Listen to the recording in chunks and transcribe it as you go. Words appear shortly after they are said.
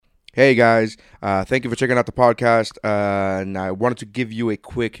Hey guys, thank you for checking out the podcast. And I wanted to give you a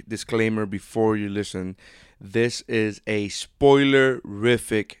quick disclaimer before you listen. This is a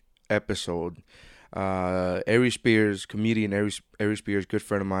spoilerific episode. Ari Spears, comedian Ari Spears, good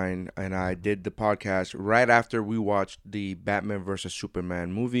friend of mine, and I did the podcast right after we watched the Batman vs.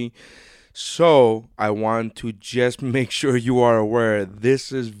 Superman movie. So I want to just make sure you are aware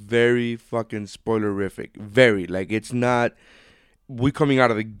this is very fucking spoilerific. Very. Like, it's not... We're coming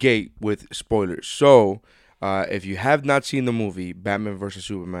out of the gate with spoilers. So, if you have not seen the movie Batman vs.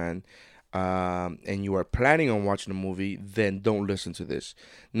 Superman, and you are planning on watching the movie, then don't listen to this.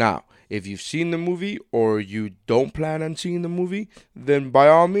 Now, if you've seen the movie or you don't plan on seeing the movie, then by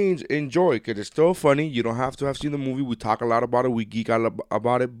all means enjoy, because it's still funny. You don't have to have seen the movie. We talk a lot about it. We geek out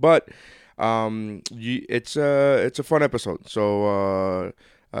about it, but it's a fun episode. So.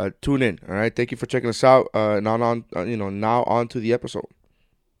 Tune in. All right. Thank you for checking us out. Now on to the episode.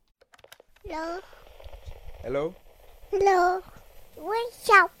 Hello. Hello. Hello. What's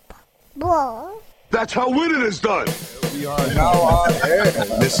up, bro? That's how winning is done. We are now on air.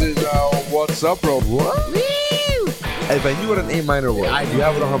 This is What's Up, Bro. What? If I knew what an A minor was, do you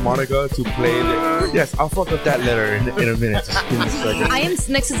have a harmonica to play it? Yes, I'll fuck up that letter in a minute. Just give me a second. I am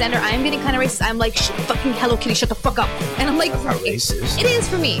next to Xander. I am getting kind of racist. I'm like, fucking Hello Kitty, shut the fuck up. And I'm like, That's not racist. It is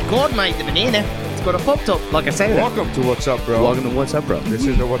for me. God, mate, the banana. It's got a pop top, like I said. Welcome to What's Up, Bro. Welcome to What's Up, Bro. This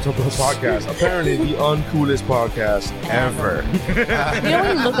is the What's Up, Bro podcast. Apparently, the uncoolest podcast ever. You know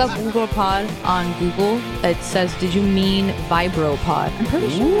when you look up Google Pod on Google, it says, did you mean Vibro Pod? I'm pretty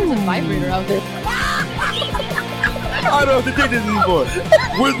sure there's a vibrator out there. I don't have to take this anymore.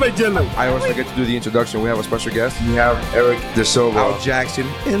 Where's my jello? I always forget to do the introduction. We have a special guest. We have Eric De Silva. Al Jackson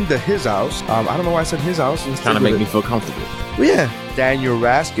in his house. I don't know why I said his house. Kind of make me feel comfortable. Well, yeah. Daniel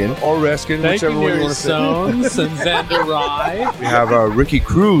Raskin or Raskin, whichever one you want to say. Sons and Xander Rye. We have Ricky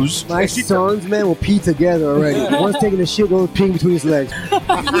Cruz. My sons, man, will pee together already. One's taking a shit, the other's peeing between his legs. What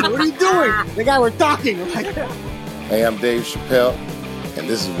are you doing? The guy we're talking. I'm like, Hey, I'm Dave Chappelle, and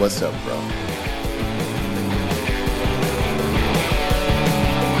this is What's Up, Bro.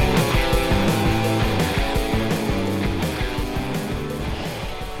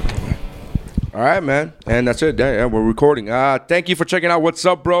 All right, man. And that's it. Yeah, we're recording. Thank you for checking out What's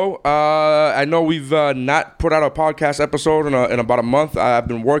Up, Bro. I know we've not put out a podcast episode in about a month. I've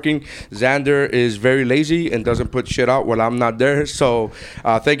been working. Xander is very lazy and doesn't put shit out when I'm not there. So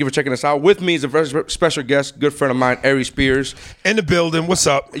thank you for checking us out. With me is a very special guest, good friend of mine, Ari Spears. In the building. What's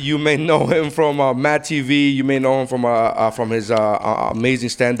up? You may know him from Mad TV. You may know him from his amazing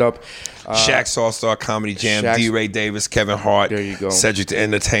stand-up. Shaq's All-Star Comedy Jam, Shaq's- D. Ray Davis, Kevin Hart, There you go. Cedric the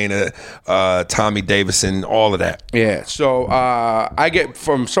Entertainer, Tommy Davidson, all of that. Yeah, so I get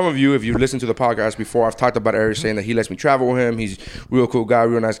from some of you, if you listened to the podcast before, I've talked about Eric saying that he lets me travel with him. He's a real cool guy,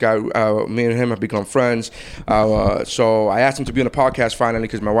 real nice guy. Me and him have become friends. So I asked him to be on the podcast finally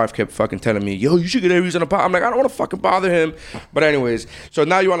because my wife kept fucking telling me, yo, you should get Eric on the podcast. I'm like, I don't want to fucking bother him. But anyways, so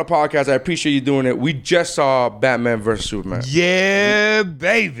now you're on the podcast. I appreciate you doing it. We just saw Batman vs. Superman. Yeah,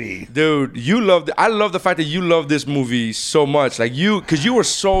 baby. Dude, I love the fact that you love this movie so much. Like because you were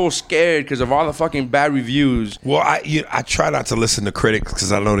so scared because of all the fucking bad reviews. Well, I try not to listen to critics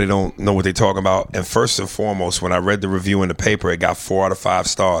because I know they don't know what they're talking about. And first and foremost, when I read the review in the paper, it got 4 out of 5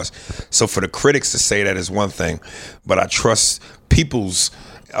 stars. So for the critics to say that is one thing, but I trust people's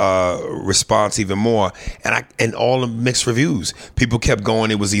response even more, and all the mixed reviews. People kept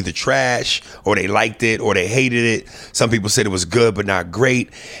going, it was either trash or they liked it or they hated it. Some people said it was good but not great.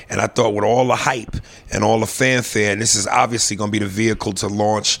 And I thought with all the hype and all the fanfare, and this is obviously going to be the vehicle to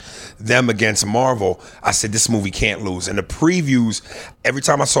launch them against Marvel, I said this movie can't lose. And the previews, every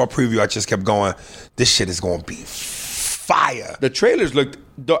time I saw a preview, I just kept going, this shit is going to be fire. The trailers looked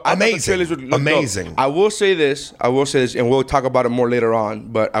amazing. Amazing. Dope. I will say this, and we'll talk about it more later on.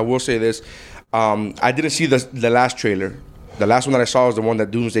 But I will say this: I didn't see the last trailer. The last one that I saw was the one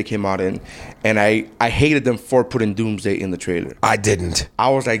that Doomsday came out in, and I hated them for putting Doomsday in the trailer. I didn't. I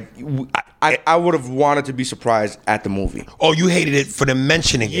was like, I would have wanted to be surprised at the movie. Oh, you hated it for them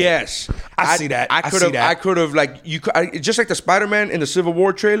mentioning it? Yes, I see that. I could have like just like the Spider-Man in the Civil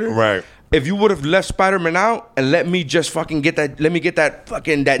War trailer. Right. If you would have left Spider-Man out and let me just fucking get that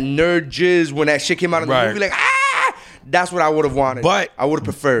nerd jizz when that shit came out in the movie, like that's what I would have wanted. But I would have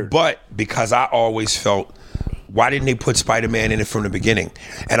preferred. But because I always felt, why didn't they put Spider-Man in it from the beginning?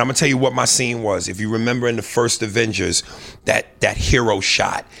 And I'm gonna tell you what my scene was. If you remember in the first Avengers, that hero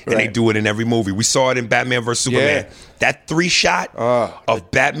shot, and they do it in every movie. We saw it in Batman vs. Superman. Yeah. That 3 shot of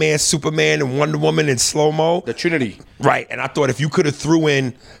Batman, Superman, and Wonder Woman in slow-mo. The Trinity. Right, and I thought if you could have threw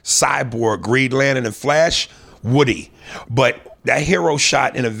in Cyborg, Green Lantern, and Flash, Woody. But that hero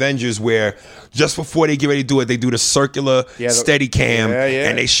shot in Avengers where just before they get ready to do it, they do the circular steady cam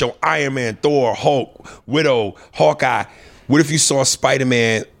and they show Iron Man, Thor, Hulk, Widow, Hawkeye. What if you saw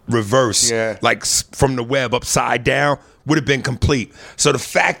Spider-Man reverse, like from the web upside down? Would have been complete. So the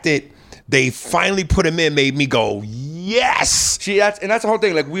fact that they finally put him in made me go, yes. See, that's the whole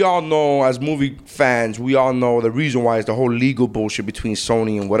thing. Like, we all know as movie fans, we all know the reason why is the whole legal bullshit between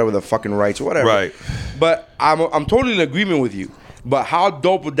Sony and whatever the fucking rights or whatever. Right. But I'm totally in agreement with you. But how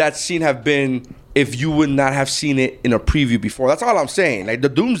dope would that scene have been if you would not have seen it in a preview before? That's all I'm saying. Like, the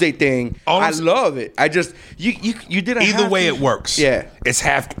Doomsday thing, I love it. I just you didn't. Either have way, to. it works. Yeah, it's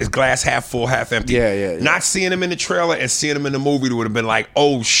glass half full, half empty. Yeah. Not seeing him in the trailer and seeing him in the movie would have been like,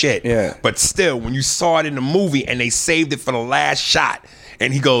 oh shit. Yeah. But still, when you saw it in the movie and they saved it for the last shot,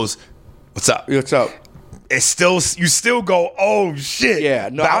 and he goes, "What's up? What's up?" It's still, you still go, oh shit. Yeah,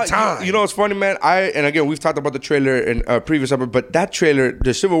 no, about time. You know what's funny, man? And again, we've talked about the trailer in a previous episode, but that trailer,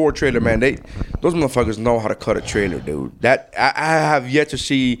 the Civil War trailer, man, those motherfuckers know how to cut a trailer, dude. That I have yet to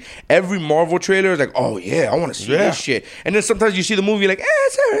see. Every Marvel trailer is like, oh yeah, I want to see this shit. And then sometimes you see the movie, like,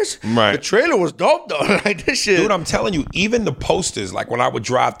 it's right. The trailer was dope though. Like, this shit, dude. I'm telling you, even the posters. Like when I would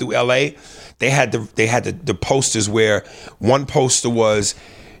drive through LA, they had the posters where one poster was,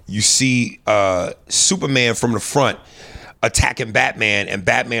 you see Superman from the front attacking Batman and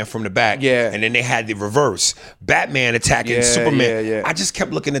Batman from the back. Yeah. And then they had the reverse. Batman attacking Superman. Yeah. I just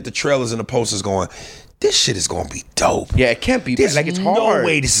kept looking at the trailers and the posters going, this shit is going to be dope. Yeah, it can't be bad. Like, it's hard. No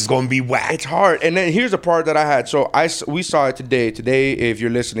way this is going to be whack. It's hard. And then here's the part that I had. So we saw it today. Today, if you're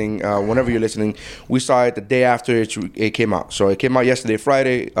listening, whenever you're listening, we saw it the day after it came out. So it came out yesterday,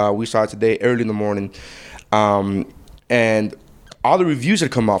 Friday. We saw it today, early in the morning. And all the reviews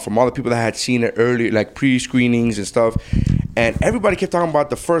had come out from all the people that had seen it early, like pre-screenings and stuff, and everybody kept talking about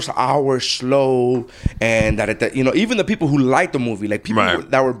the first hour slow, and that even the people who liked the movie, like people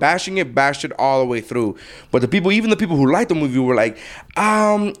that were bashing it, bashed it all the way through. But even the people who liked the movie were like,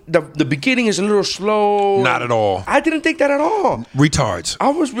 the beginning is a little slow. Not at all. I didn't think that at all. Retards. I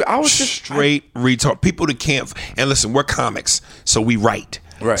was just straight retard. People that can't. And listen, we're comics, so we write.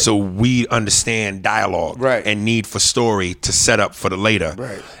 Right. So we understand dialogue and need for story to set up for the later.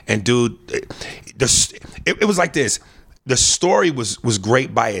 Right. And dude, it was like this. The story was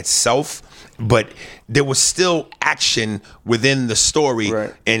great by itself, but there was still action within the story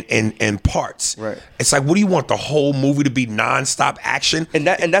and parts. Right. It's like, what do you want, the whole movie to be nonstop action? And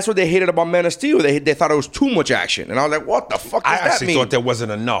that's what they hated about Man of Steel. They thought it was too much action. And I was like, what the fuck does that mean? I actually thought there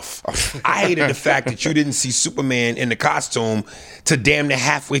wasn't enough. I hated the fact that you didn't see Superman in the costume to damn near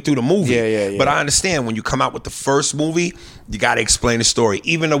halfway through the movie. Yeah. But I understand when you come out with the first movie, you got to explain the story,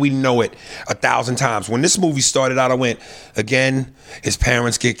 even though we know it 1,000 times. When this movie started out, I went, again, his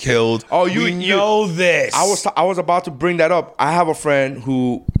parents get killed. Oh, we know this. I was about to bring that up. I have a friend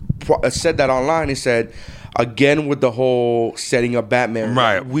who said that online. He said, again, with the whole setting up Batman.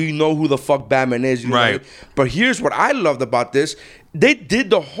 Right. We know who the fuck Batman is. You know right. What I mean? But here's what I loved about this. They did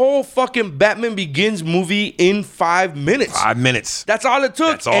the whole fucking Batman Begins movie in 5 minutes. 5 minutes. That's all it took.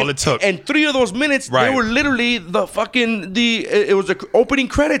 That's all it took. And 3 of those minutes, they were literally it was the opening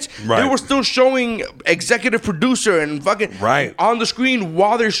credits. Right. They were still showing executive producer and fucking on the screen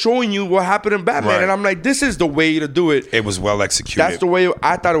while they're showing you what happened in Batman. Right. And I'm like, this is the way to do it. It was well executed. That's the way.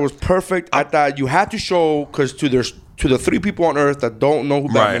 I thought it was perfect. I thought you had to show, because to the 3 people on Earth that don't know who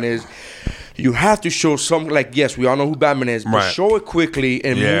Batman is, you have to show some, like, yes, we all know who Batman is, but show it quickly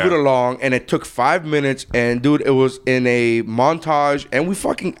and move it along. And it took 5 minutes, and dude, it was in a montage,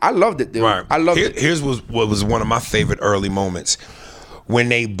 and I loved it, dude. Right. I loved it. Here's what was one of my favorite early moments, when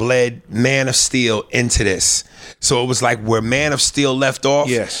they bled Man of Steel into this. So it was like where Man of Steel left off.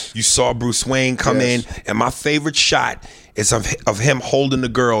 Yes. You saw Bruce Wayne come in, and my favorite shot is of him holding the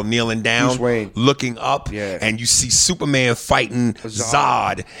girl, kneeling down, looking up, and you see Superman fighting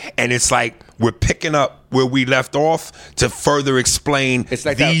Zod, and it's like we're picking up where we left off to further explain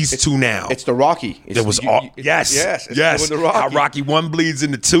these two now. It's the Rocky. Yes. The Rocky. How Rocky 1 bleeds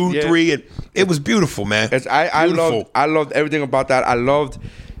into 2, 3, and it was beautiful, man. I loved everything about that.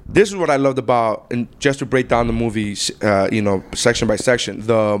 This is what I loved about, and just to break down the movie, section by section,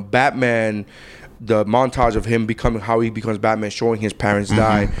 the Batman, the montage of him how he becomes Batman, showing his parents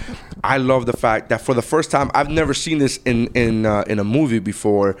die. I love the fact that for the first time, I've never seen this in a movie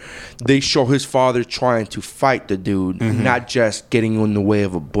before, they show his father trying to fight the dude, not just getting in the way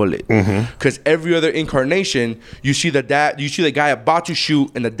of a bullet. Because every other incarnation, you see the guy about to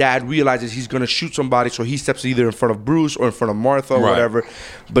shoot, and the dad realizes he's going to shoot somebody, so he steps either in front of Bruce or in front of Martha or whatever.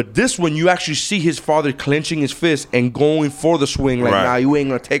 But this one, you actually see his father clenching his fist and going for the swing, like, nah, you ain't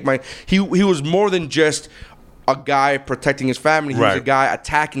going to take my... He was more than just a guy protecting his family. He was a guy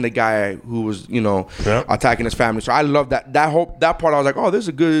attacking the guy who was, attacking his family. So I love that part. I was like, oh, there's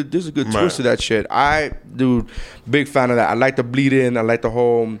a good twist to that shit. Big fan of that. I like the bleed in. I like the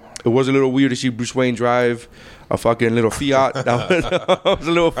whole. It was a little weird to see Bruce Wayne drive a fucking little Fiat. That was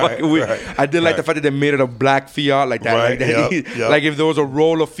a little fucking weird. I did like the fact that they made it a black Fiat like that. Like if there was a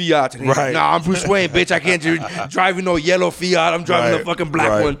roll of Fiat. And nah, I'm Bruce Wayne, bitch. I can't drive no yellow Fiat. I'm driving a fucking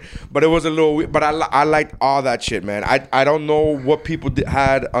black one. But it was a little weird. But I liked all that shit, man. I don't know what people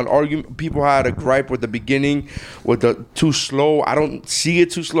had an argument. People had a gripe with the beginning with the too slow. I don't see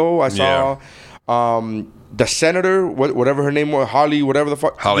it too slow. I saw the senator, whatever her name was, Holly, whatever the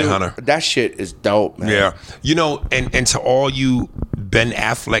fuck. Holly Hunter. That shit is dope, man. Yeah. And to all you Ben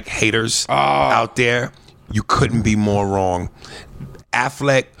Affleck haters out there, you couldn't be more wrong.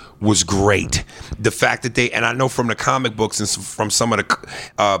 Affleck was great. The fact that and I know from the comic books and from some of the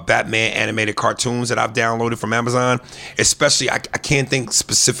Batman animated cartoons that I've downloaded from Amazon, especially, I can't think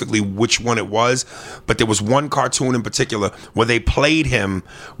specifically which one it was, but there was one cartoon in particular where they played him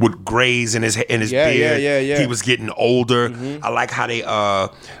with grays in his beard. Yeah. He was getting older. Mm-hmm. I like how they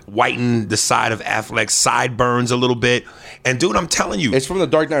whitened the side of Affleck's sideburns a little bit. And dude, I'm telling you, it's from The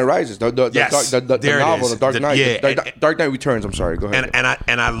Dark Knight Rises. The novel, The Dark Knight. Dark Knight Returns. I'm sorry. Go ahead.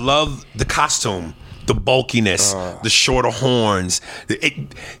 And I love the costume, the bulkiness, the shorter horns.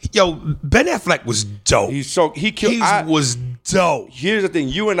 Ben Affleck was dope. He was dope. Here's the thing: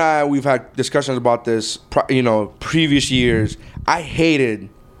 you and I, we've had discussions about this. Previous years, I hated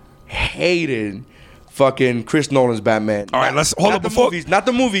fucking Chris Nolan's Batman. All right, let's hold up before not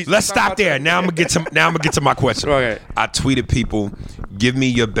the movies. Let's stop there. Now I'm gonna get to my question. Okay. I tweeted people, give me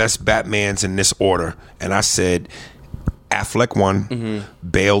your best Batmans in this order, and I said Affleck 1,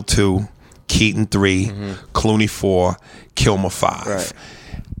 Bale 2, Keaton 3, Clooney 4, Kilmer 5. Right.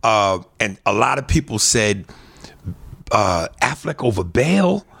 And a lot of people said Affleck over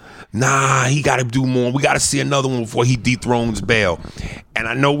Bale. Nah, he got to do more. We got to see another one before he dethrones Bale. And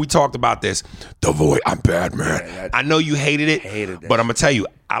I know we talked about this. The voice, I'm Batman. Yeah, I know you hated it, but I'm gonna tell you,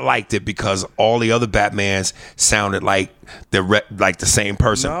 I liked it because all the other Batmans sounded like the same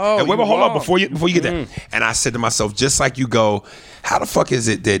person. No, and wait, hold on before you get there. And I said to myself, just like you go, how the fuck is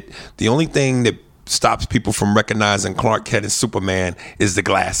it that the only thing that stops people from recognizing Clark Kent and Superman is the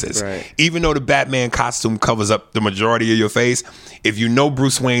glasses. Right. Even though the Batman costume covers up the majority of your face, if you know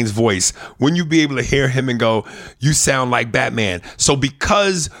Bruce Wayne's voice, wouldn't you be able to hear him and go, you sound like Batman? So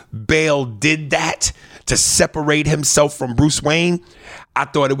because Bale did that to separate himself from Bruce Wayne, I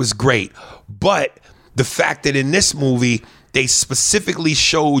thought it was great. But the fact that in this movie, they specifically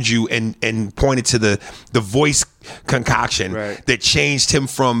showed you and pointed to the voice concoction that changed him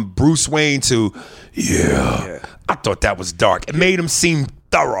from Bruce Wayne to, I thought that was dark. It made him seem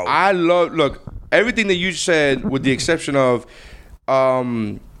thorough. Look, everything that you said, with the exception of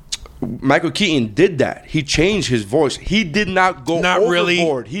Michael Keaton did that. He changed his voice. He did not go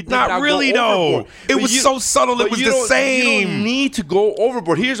overboard. He did not really, though. It was so subtle. It was the same. You don't need to go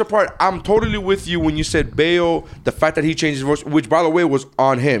overboard. Here's the part. I'm totally with you when you said Bale, the fact that he changed his voice, which, by the way, was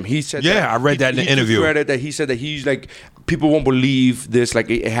on him. He said I read that in the interview. He said that he's like, people won't believe this. Like,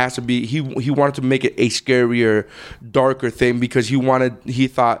 it has to be. He wanted to make it a scarier, darker thing because he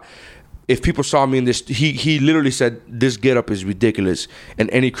thought, if people saw me in this, he literally said, this getup is ridiculous, and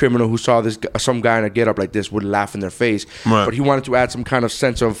any criminal who saw some guy in a getup like this would laugh in their face. Right. But he wanted to add some kind of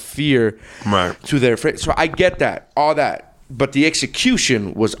sense of fear to their face. So I get that, all that, but the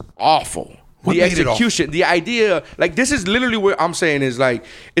execution was awful. The execution, the idea, like, this is literally what I'm saying is like,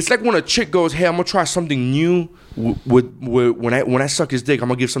 it's like when a chick goes, hey, I'm gonna try something new. When I suck his dick, I'm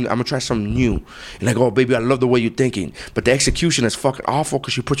gonna try something new. And like, oh baby, I love the way you're thinking, but the execution is fucking awful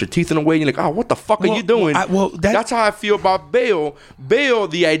because you put your teeth in the way and you're like, oh, what the fuck are you doing? That's how I feel about Bale.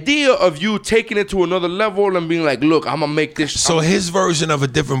 The idea of you taking it to another level and being like, look, I'm gonna make this. So his version of a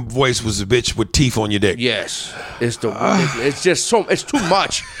different voice was a bitch with teeth on your dick. Yes, it's it's just it's too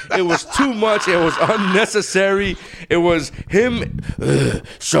much. It was too much. It was unnecessary. It was him.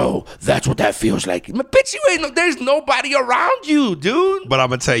 So that's what that feels like. Bitch, you ain't there's nobody around you, dude. But I'm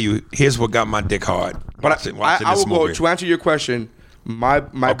gonna tell you, here's what got my dick hard. But I will go to answer your question. My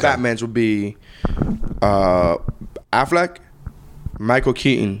Batmans would be Affleck, Michael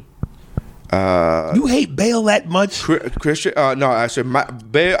Keaton. You hate Bale that much? Christian? No, I said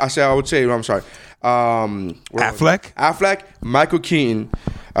Bale. I would say. I'm sorry. Affleck, Michael Keaton,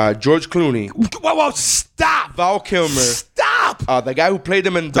 George Clooney. Whoa, stop! Val Kilmer. Stop! Stop. The guy who played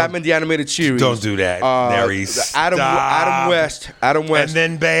him in Batman the Animated Series. Don't do that, Larry. Adam West. And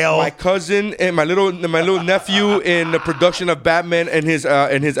then Bale. My cousin and my little nephew in the production of Batman in his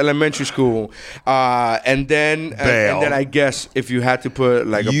elementary school. And then I guess if you had to put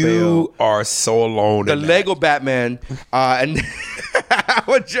like a Bale. You are so alone. The Lego Batman. And I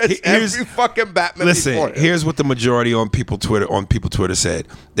would just every fucking Batman. Listen, here's what the majority on people Twitter said.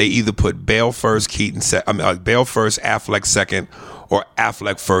 They either put Bale first, Bale first, Affleck second, or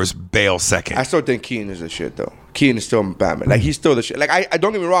Affleck first, Bale second. I still think Keaton is the shit though. Keaton is still Batman. Like he's still the shit. Like I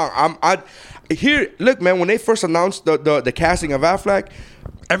don't get me wrong. Look, man. When they first announced the casting of Affleck,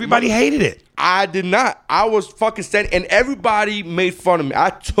 everybody hated it. I did not. I was fucking standing, and everybody made fun of me. I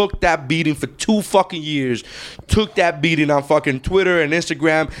took that beating for 2 fucking years. Took that beating on fucking Twitter and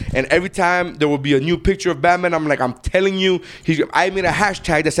Instagram, and every time there would be a new picture of Batman, I'm like, I'm telling you, I made a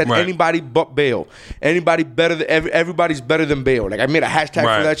hashtag that said anybody but Bale. Anybody better than everybody's better than Bale. Like I made a hashtag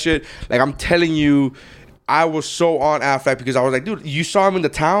for that shit. Like I'm telling you. I was so on Affleck because I was like, dude, you saw him in The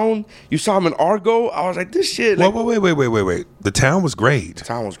Town? You saw him in Argo? I was like, this shit. Like, wait. The Town was great. The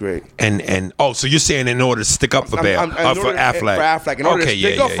Town was great. And so you're saying in order to stick up for Bale, for Affleck. For Affleck. In order to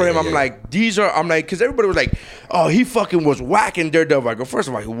stick up for him, I'm like, because everybody was like, oh, he fucking was whacking Daredevil. I go, first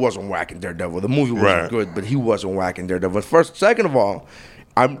of all, he wasn't whacking Daredevil. The movie wasn't good, but he wasn't whacking Daredevil. Second of all,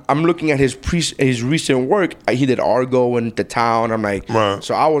 I'm looking at his recent work. He did Argo and The Town. I'm like,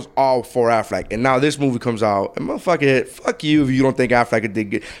 so I was all for Affleck. And now this movie comes out, and motherfucker, fuck you if you don't think Affleck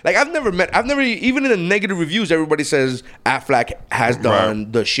did good. Like I've never even in the negative reviews, everybody says Affleck has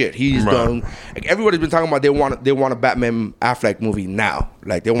done the shit. He's done. Like everybody's been talking about they want a Batman Affleck movie now.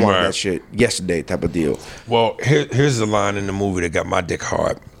 Like they want that shit yesterday type of deal. Well, here's the line in the movie that got my dick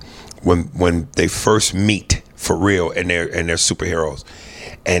hard when they first meet for real and they're superheroes.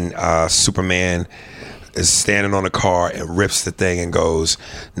 And Superman is standing on a car and rips the thing and goes,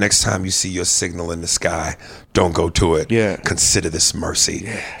 next time you see your signal in the sky, don't go to it. Yeah. Consider this mercy.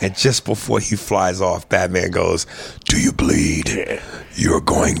 Yeah. And just before he flies off, Batman goes, do you bleed? Yeah. You're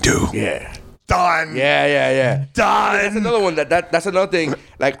going to. Yeah. Done. Yeah. Done. That's another one. That's another thing.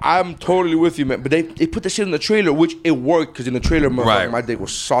 Like I'm totally with you, man. But they put the shit in the trailer, which it worked because in the trailer, my dick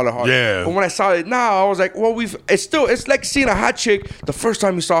was solid hard. Yeah. But when I saw it now, I was like, well, it's like seeing a hot chick the first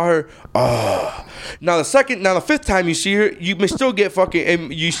time you saw her. Now the fifth time you see her, you may still get fucking,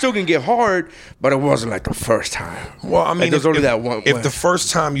 and you still can get hard, but it wasn't like the first time. Well, I mean, there's only that one. If the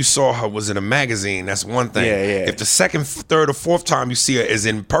first time you saw her was in a magazine, that's one thing. Yeah. If the second, third, or fourth time you see her is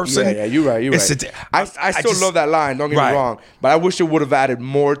in person, you're right. I still love that line. Don't get me wrong, but I wish it would have added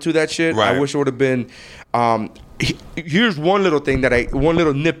more to that shit. Right. I wish it would have been. Here's one little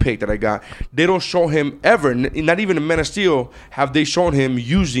nitpick that I got. They don't show him ever. Not even in Man of Steel have they shown him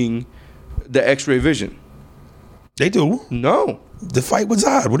using the X-ray vision. They do. No. The fight with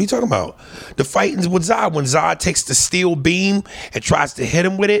Zod. What are you talking about? The fight with Zod when Zod takes the steel beam and tries to hit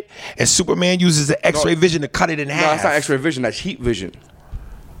him with it, and Superman uses the X-ray vision to cut it in half. No, that's not X-ray vision. That's heat vision.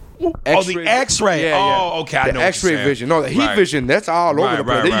 The X-ray. Yeah. Oh, okay. I know the X-ray vision. No, the heat vision. That's all over the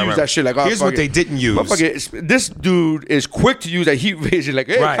place. They use that shit like. Here's what they didn't use. This dude is quick to use that heat vision. Like,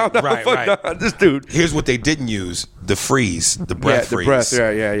 hey, calm down, fuck down. This dude. Here's what they didn't use: the freeze, the breath freeze. The breath.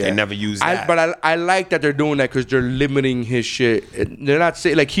 Yeah. They never used that. But I like that they're doing that because they're limiting his shit. They're not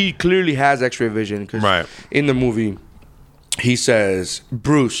saying like he clearly has X-ray vision because in the movie. He says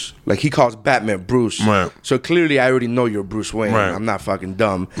Bruce, like he calls Batman Bruce. Right. So clearly I already know you're Bruce Wayne. Right. I'm not fucking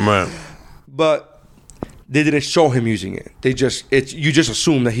dumb. Right. But they didn't show him using it. You just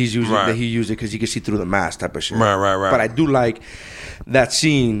assume that he's using that he used it because you can see through the mask type of shit. Right. But I do like that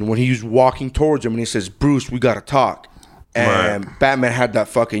scene when he's walking towards him and he says, Bruce, we gotta talk. And Batman had that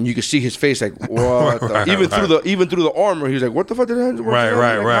fucking. You could see his face like what? Even through the armor, he was like, "What the fuck did that?"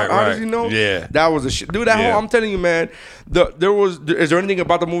 How does he know? Yeah, that was a shit, dude. Whole, I'm telling you, man. Is there anything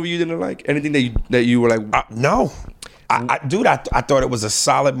about the movie you didn't like? Anything that you were like? No, I thought it was a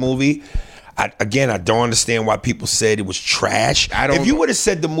solid movie. I don't understand why people said it was trash. If you would have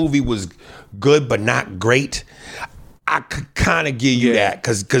said the movie was good but not great, I could kind of give you that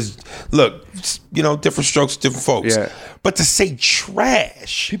because look, different strokes, different folks. Yeah. But to say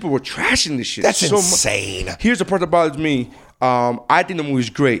trash, people were trashing this shit. That's so insane. Here's the part that bothers me. I think the movie's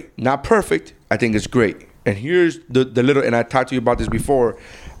great, not perfect. I think it's great. And here's the little. And I talked to you about this before.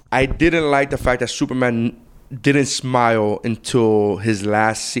 I didn't like the fact that Superman didn't smile until his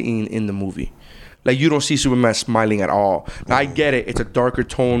last scene in the movie. Like, you don't see Superman smiling at all. Now, I get it. It's a darker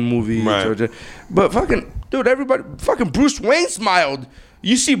tone movie. Right. But fucking, dude, fucking Bruce Wayne smiled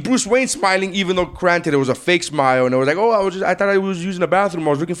You see Bruce Wayne smiling, even though granted it was a fake smile, and it was like, oh, I thought I was using the bathroom.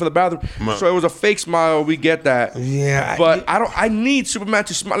 I was looking for the bathroom, so it was a fake smile. We get that, but I need Superman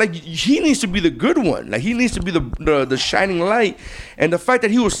to smile. Like he needs to be the good one. Like he needs to be the shining light. And the fact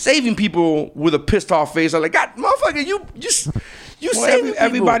that he was saving people with a pissed off face, I'm like, God, motherfucker, you saving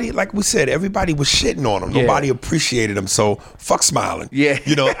everybody. Like we said, everybody was shitting on him. Nobody appreciated him. So fuck smiling. Yeah,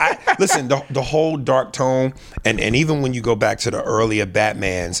 you know. Listen, the whole dark tone, and even when you go back to the earlier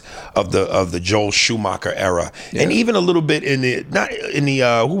Batmans of the Joel Schumacher era, and even a little bit in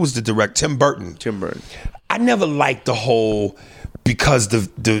the who was the director? Tim Burton. I never liked the whole, because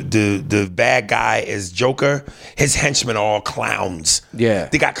the bad guy is Joker, his henchmen are all clowns. Yeah,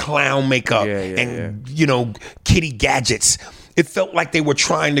 they got clown makeup and you know, kitty gadgets. It felt like they were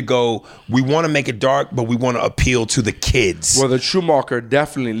trying to go, we want to make it dark, but we want to appeal to the kids. Well, the Schumacher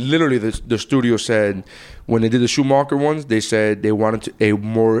definitely, literally, the studio said, when they did the Schumacher ones, they said they wanted a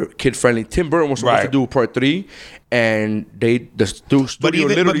more kid-friendly. Tim Burton was supposed to do part 3, and the studio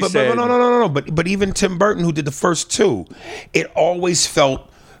literally said... No. But even Tim Burton, who did the first 2, it always felt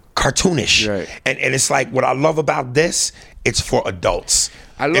cartoonish. Right. And it's like, what I love about this, it's for adults.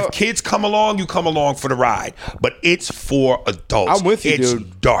 If kids come along, you come along for the ride. But it's for adults. I'm with you, it's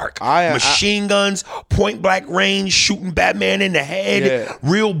dude. Dark. Machine guns, point blank range, shooting Batman in the head,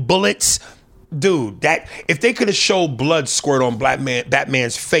 real bullets. Dude, that if they could have showed blood squirt on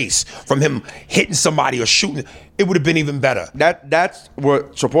Batman's face from him hitting somebody or shooting, it would have been even better. That's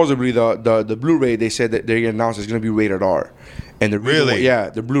what supposedly the Blu-ray, they said that they announced it's going to be rated R. And the reason why,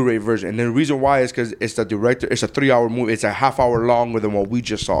 the Blu-ray version. And the reason why is because it's the director. It's a 3-hour movie. It's a half-hour longer than what we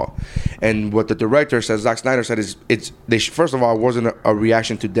just saw. And what the director says, Zack Snyder said, is first of all, it wasn't a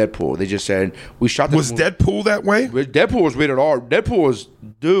reaction to Deadpool. They just said we shot. Deadpool that way? Deadpool was rated R. Deadpool was,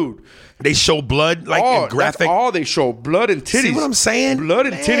 dude. They show blood in graphic. That's all they show, blood and titties. See what I'm saying? Blood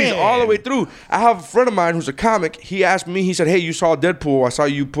and titties all the way through. I have a friend of mine who's a comic. He asked me. He said, "Hey, you saw Deadpool? I saw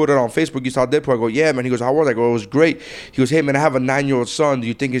you put it on Facebook. You saw Deadpool." I go, "Yeah, man." He goes, "How was it?" I go, "It was great." He goes, "Hey, man, I have a 9-year-old son. Do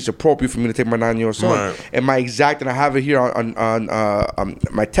you think it's appropriate for me to take my 9-year-old son?" Right. And my exact, and I have it here on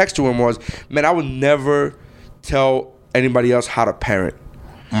my text to him was, "Man, I would never tell anybody else how to parent."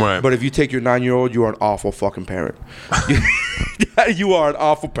 Right. But if you take your 9-year-old, you are an awful fucking parent. You are an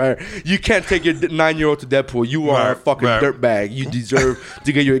awful parent. You can't take your 9-year-old to Deadpool. You are a fucking dirtbag. You deserve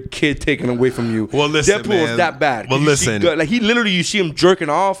to get your kid taken away from you. Well, listen, Deadpool is that bad. Well, listen. Like he literally, you see him jerking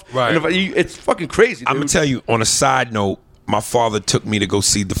off. Right. And it's fucking crazy. Dude. I'm gonna tell you. On a side note, my father took me to go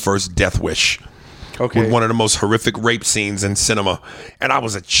see the first Death Wish. Okay. With one of the most horrific rape scenes in cinema, and I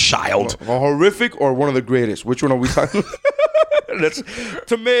was a child. A horrific or one of the greatest? Which one are we talking? That's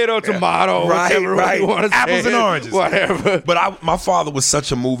tomato, right. You want to apples and oranges, whatever. But my father was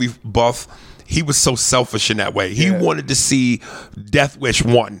such a movie buff. He was so selfish in that way. He wanted to see Death Wish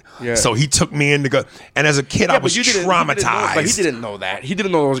 1. Yeah. So he took me in to go. And as a kid, I was traumatized. But he didn't know that. He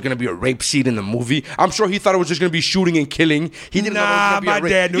didn't know there was going to be a rape scene in the movie. I'm sure he thought it was just going to be shooting and killing. He didn't know there was going to be a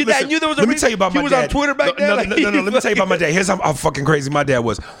rape. Dad knew. Your dad knew there was a rape. Let me tell you about my dad. He was on Twitter back then? No. Let me tell you about my dad. Here's how fucking crazy my dad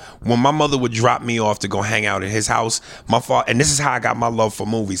was. When my mother would drop me off to go hang out at his house, my father, and this is how I got my love for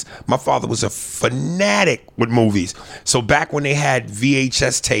movies. My father was a fanatic with movies. So back when they had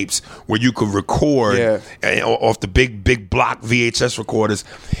VHS tapes where you could record off the big block VHS recorders,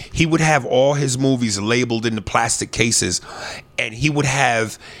 he would have all his movies labeled in the plastic cases, and he would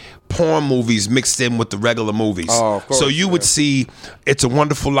have porn movies mixed in with the regular movies. Oh, of course, so you would see It's a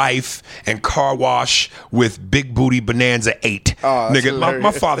Wonderful Life and Car Wash with Big Booty Bonanza 8. Oh, nigga,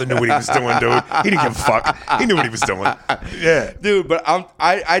 my father knew what he was doing, dude. He didn't give a fuck. He knew what he was doing. Yeah, dude. But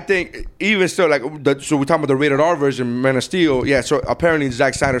I think even still, like, so we're talking about the rated R version, Man of Steel. Yeah. So apparently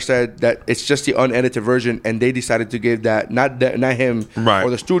Zack Snyder said that it's just the unedited version, and they decided to give that not him or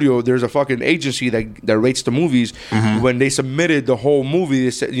the studio. There's a fucking agency that rates the movies. Mm-hmm. When they submitted the whole movie,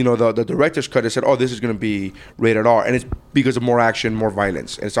 they said, the director's cut, they said, "Oh, this is going to be rated R," and it's because of more action, more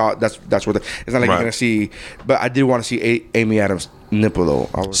violence. And it's all that's what it's not like you're going to see. But I did want to see Amy Adams' nipple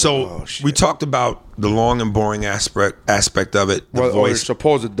though. We talked about the long and boring aspect of it. The voice,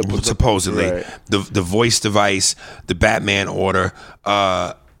 supposedly, right. the voice device, the Batman order.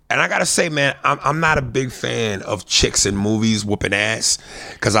 And I gotta say, man, I'm not a big fan of chicks in movies whooping ass,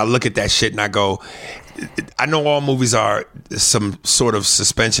 because I look at that shit and I go, I know all movies are some sort of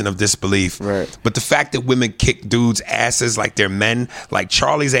suspension of disbelief, right? But the fact that women kick dudes' asses like they're men, like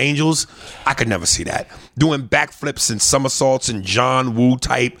Charlie's Angels, I could never see that. Doing backflips and somersaults and John Woo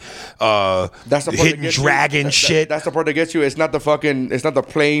type, that's the hidden dragon shit. That's the part that gets you. It's not the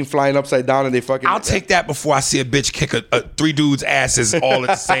plane flying upside down and they fucking. I'll take that before I see a bitch kick three dudes' asses all at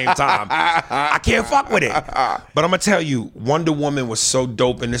the same time. I can't fuck with it. But I'm gonna tell you, Wonder Woman was so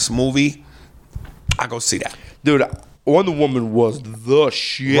dope in this movie. I go see that, dude. Wonder Woman was the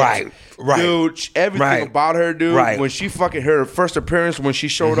shit, right? Dude, everything about her, dude. Right. When she fucking her first appearance, when she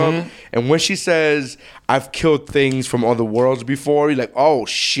showed up, and when she says, "I've killed things from other worlds before," you're like, "Oh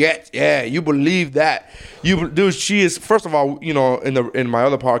shit, yeah, you believe that?" Dude, she is. First of all, you know, in my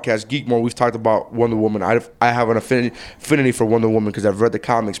other podcast, Geek More, we've talked about Wonder Woman. I have an affinity for Wonder Woman because I've read the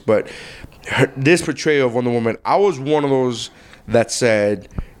comics, but this portrayal of Wonder Woman, I was one of those that said.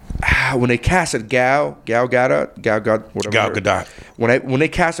 When they casted Gal Gadot, when they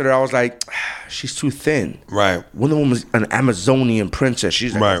casted her, I was like, she's too thin. Right. Wonder Woman's an Amazonian princess.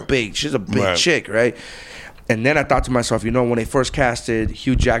 She's like she's a big chick, right? And then I thought to myself, you know, when they first casted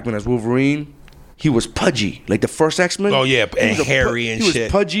Hugh Jackman as Wolverine, he was pudgy, like the first X-Men. Oh yeah, and hairy and shit. He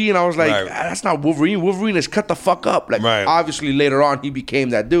was pudgy, and I was like, that's not Wolverine. Wolverine is cut the fuck up. Like obviously later on he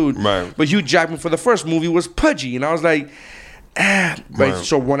became that dude. Right. But Hugh Jackman for the first movie was pudgy, and I was like. Right.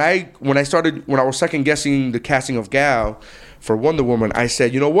 So when I was second guessing the casting of Gal for Wonder Woman, I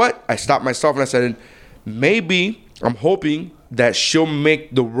said, you know what? I stopped myself and I said, maybe I'm hoping that she'll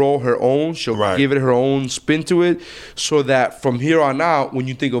make the role her own. She'll give it her own spin to it, so that from here on out, when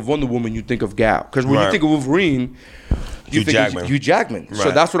you think of Wonder Woman, you think of Gal. Because when you think of Wolverine, you think Hugh Jackman. Right.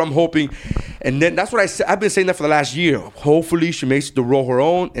 So that's what I'm hoping. And then that's what I've been saying that for the last year. Hopefully she makes the role her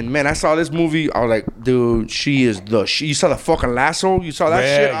own. And man, I saw this movie. I was like, dude, she is you saw the fucking lasso? You saw that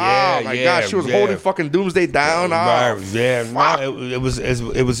shit? Oh my God, she was holding fucking Doomsday down.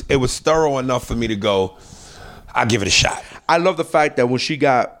 It was thorough enough for me to go, I'll give it a shot. I love the fact that when she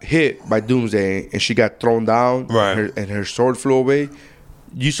got hit by Doomsday and she got thrown down and her sword flew away,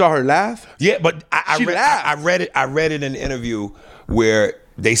 you saw her laugh? Yeah, but I read it in an interview where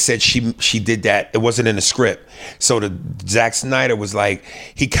they said she did that. It wasn't in the script. So Zack Snyder was like,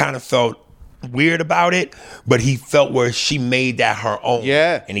 he kind of felt weird about it, but he felt where she made that her own.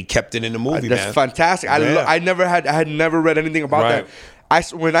 Yeah. And he kept it in the movie, That's fantastic. I had never read anything about that.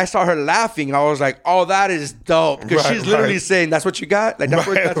 When I saw her laughing, I was like, "Oh, that is dope!" Because she's literally saying, "That's what you got. Like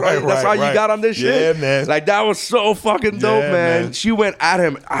that's all you got on this shit." Yeah, man. Like that was so fucking dope, man. She went at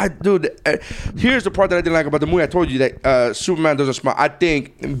him. Here's the part that I didn't like about the movie. I told you that Superman doesn't smile. I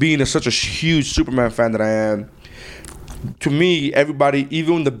think being such a huge Superman fan that I am. To me, everybody,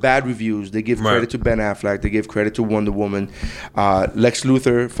 even the bad reviews, they give credit to Ben Affleck. They give credit to Wonder Woman. Lex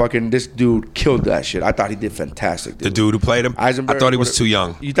Luthor, fucking this dude killed that shit. I thought he did fantastic. The dude who played him? Eisenberg. I thought he was too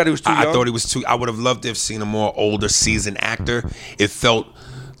young. You thought he was too young? I thought he was too. I would have loved to have seen a more older, seasoned actor. It felt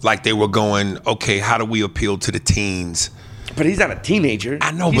like they were going, okay, how do we appeal to the teens? But he's not a teenager.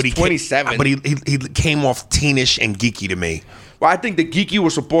 I know, he's 27. But he came off teenish and geeky to me. Well, I think the geeky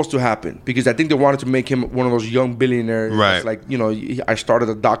was supposed to happen because I think they wanted to make him one of those young billionaires. Right. Like, you know, I started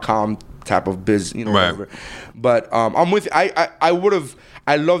a .com type of biz, you know, whatever. But I'm with you.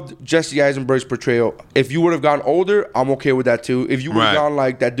 I loved Jesse Eisenberg's portrayal. If you would have gone older, I'm okay with that too. If you would have gone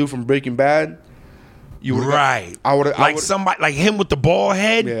like that dude from Breaking Bad, you would have. I would have. Somebody like him with the bald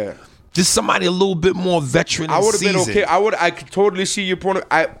head. Yeah. Just somebody a little bit more veteran. I would have been okay. I could totally see your point.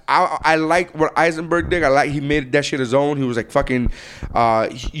 I like what Eisenberg did. He made that shit his own. He was like fucking.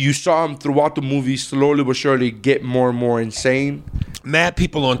 You saw him throughout the movie, slowly but surely, get more and more insane. Mad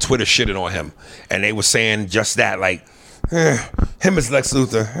people on Twitter shitted on him, and they were saying just that, like, him as Lex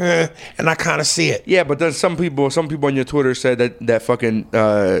Luthor, and I kind of see it. Yeah, but then some people on your Twitter said that fucking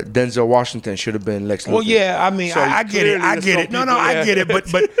Denzel Washington should have been Lex Luthor. Well, yeah, I mean, so I get it. I get it. I get it.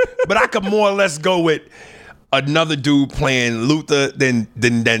 But I could more or less go with another dude playing Luthor than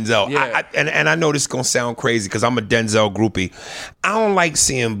Denzel. Yeah. And I know this is gonna sound crazy because I'm a Denzel groupie. I don't like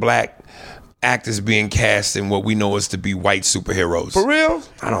seeing black actors being cast in what we know is to be white superheroes. For real?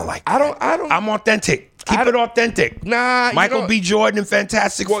 I don't like that. I don't. I'm authentic. Keep it authentic. Nah, Michael B. Jordan in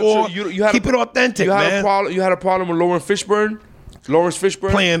Fantastic Four. Keep it authentic, man. You had a problem with Lawrence Fishburne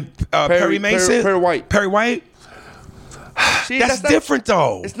playing Perry Mason. Perry White. Perry White. See, that's different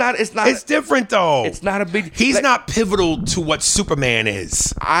though. It's not. It's different though. It's not a big. He's not pivotal to what Superman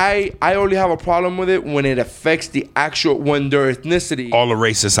is. I only have a problem with it when it affects the actual when their ethnicity. All the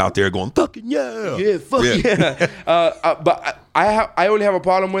racists out there going fucking yeah. Yeah, fuck yeah. But I only have a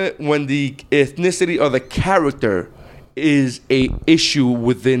problem with it when the ethnicity of the character is a issue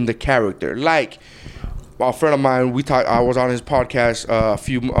within the character. Like a friend of mine. I was on his podcast a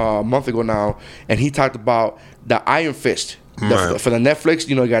few months ago now, and he talked about the Iron Fist. For the Netflix,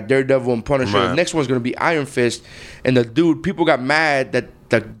 you got Daredevil and Punisher. Right. The next one's gonna be Iron Fist, and people got mad that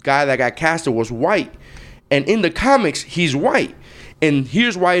the guy that got casted was white, and in the comics he's white, and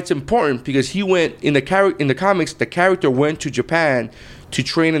here's why it's important, because he went in the comics, the character went to Japan to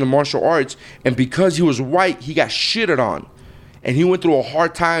train in the martial arts, and because he was white, he got shitted on, and he went through a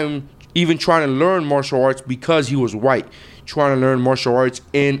hard time even trying to learn martial arts because he was white, trying to learn martial arts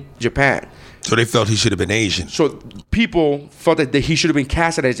in Japan. So they felt he should have been Asian. So people felt that he should have been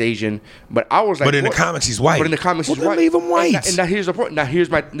casted as Asian, but I was like, but in the comics he's white. But in the comics he's white. Leave him white. And now here's the point. Now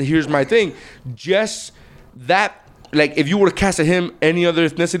here's my thing. Just that, like, if you would have casted him any other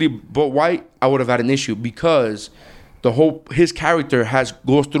ethnicity but white, I would have had an issue, because his character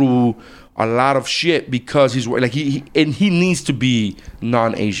goes through a lot of shit because he's like he needs to be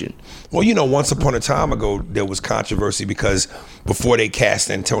non-Asian. Well, once upon a time ago, there was controversy because before they cast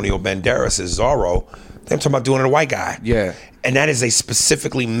Antonio Banderas as Zorro, they were talking about doing it a white guy. Yeah. And that is a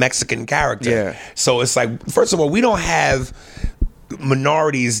specifically Mexican character. Yeah. So it's like, first of all, we don't have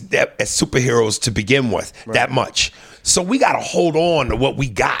minorities as superheroes to begin with that much. So we got to hold on to what we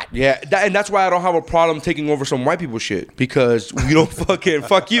got. Yeah, and that's why I don't have a problem taking over some white people shit, because we don't fuck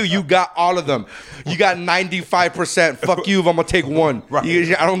you. You got all of them. You got 95%. Fuck you if I'm going to take one. Right.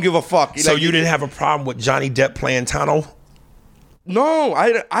 I don't give a fuck. So you didn't have a problem with Johnny Depp playing Tano? No,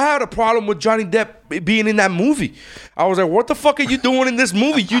 I had a problem with Johnny Depp being in that movie. I was like, what the fuck are you doing in this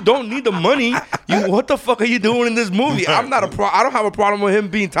movie? You don't need the money. What the fuck are you doing in this movie? I don't have a problem with him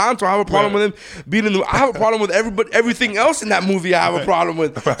being Tonto. I have a problem with him being in I have a problem with everything else in that movie. I have a problem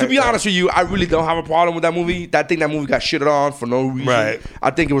with. To be honest with you, I really don't have a problem with that movie. I think that movie got shitted on for no reason. Right.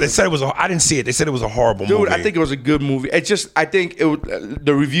 I think it was. They said it was. I didn't see it. They said it was a horrible movie. Dude, I think it was a good movie. It's just, I think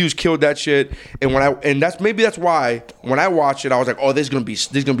the reviews killed that shit, and that's why when I watched it, I was like, oh, there's gonna be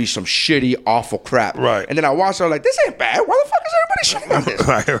some shitty, awful crap. Right. And then I watched it, I was like, this ain't bad. Why the fuck is everybody shitting on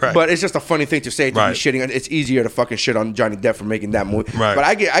this? Right. But it's just a funny thing to say, to be shitting on. It's easier to fucking shit on Johnny Depp for making that movie. Right. But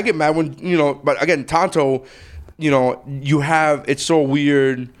I get mad when, but again, Tonto, it's so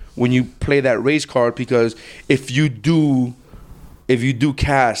weird when you play that race card, because if you do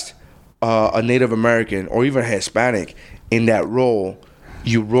cast a Native American or even a Hispanic in that role,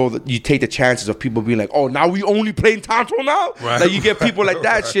 you take the chances of people being like, oh, now we only playing Tonto now? Right. Like, you get people like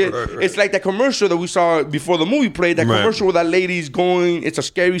that shit. It's like that commercial that we saw before the movie played, that commercial where that lady's going, it's a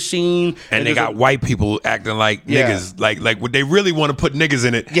scary scene. And they got white people acting like niggas. Like would they really want to put niggas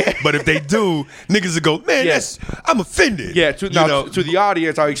in it? Yeah. But if they do, niggas will go, man, I'm offended. Yeah, to the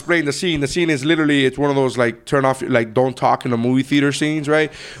audience, I'll explain the scene. The scene is literally, it's one of those like turn off, like don't talk in the movie theater scenes,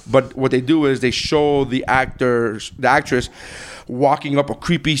 right? But what they do is they show the actress walking up a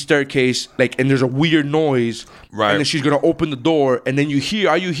creepy staircase, like, and there's a weird noise, right? And then she's gonna open the door, and then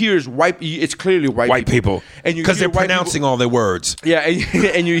all you hear is it's clearly white people, and because they're pronouncing all their words. Yeah,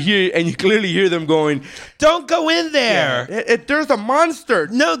 and you clearly hear them going, "Don't go in there. Yeah, there's a monster.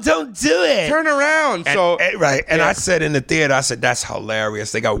 No, don't do it. Turn around." And I said in the theater, I said, that's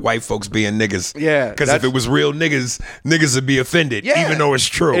hilarious. They got white folks being niggas. Yeah, because if it was real niggas would be offended, even though it's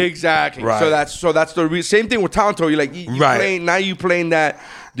true. Exactly. Right. So that's the same thing with Tonto. You're like, you playing that.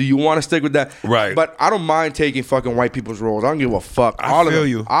 Do you want to stick with that? Right. But I don't mind taking fucking white people's roles. I don't give a fuck. All of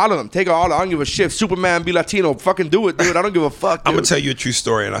them. Take all of them. I don't give a shit. Superman be Latino. Fucking do it, dude. I don't give a fuck, dude. I'm going to tell you a true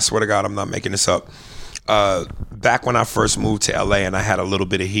story, and I swear to God, I'm not making this up. Back when I first moved to LA and I had a little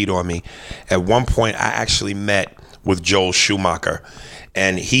bit of heat on me, at one point I actually met with Joel Schumacher,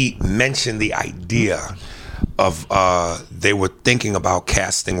 and he mentioned the idea of they were thinking about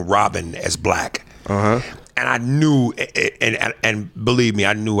casting Robin as black. And I knew, and believe me,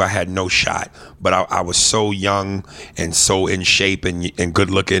 I knew I had no shot. But I was so young and so in shape and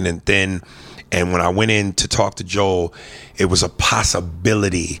good looking and thin. And when I went in to talk to Joel, it was a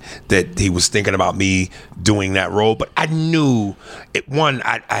possibility that he was thinking about me doing that role. But I knew,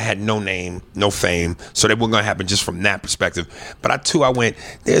 I had no name, no fame, so that wasn't going to happen just from that perspective. But I went,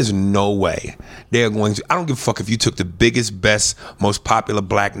 there's no way they're going to, I don't give a fuck if you took the biggest, best, most popular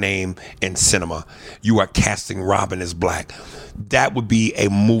black name in cinema. You are casting Robin as black. That would be a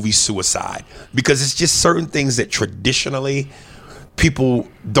movie suicide, because it's just certain things that traditionally people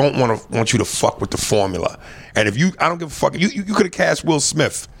don't want you to fuck with the formula. And if I don't give a fuck. You could have cast Will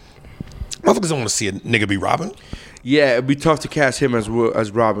Smith. Motherfuckers don't want to see a nigga be Robin. Yeah, it'd be tough to cast him as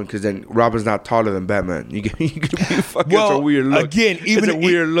Robin, because then Robin's not taller than Batman. You could be fucking. It's a weird look. Again,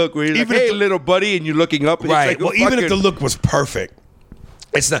 weird look where he's like, "Hey, little buddy," and you're looking up. And right. It's like, well, even if the look was perfect,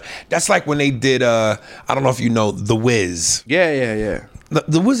 it's not. That's like when they did. I don't know if you know The Wiz. Yeah.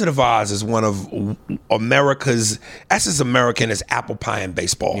 The Wizard of Oz is one of America's. That's as American as apple pie and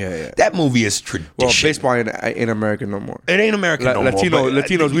baseball. Yeah. That movie is tradition. Well, baseball ain't American no more. It ain't American no more.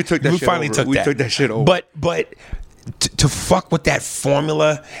 Latinos, we took that. We took that shit over. But to fuck with that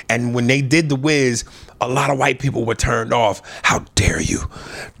formula, and when they did The Wiz, a lot of white people were turned off. How dare you,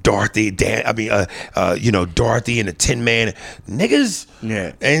 Dorothy? Dorothy and the Tin Man, niggas.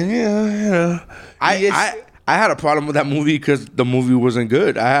 Yeah, and I had a problem with that movie because the movie wasn't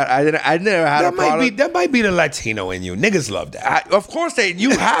good. I never had a problem. That might be the Latino in you. Niggas love that. Of course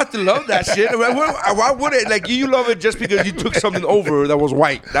you have to love that shit. Why would it? Like, you love it just because you took something over that was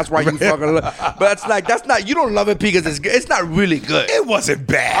white. That's why you fucking love it. But that's not, you don't love it because it's good. It's not really good. It wasn't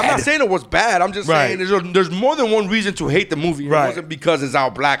bad. I'm not saying it was bad. I'm just saying there's more than one reason to hate the movie. It wasn't because it's all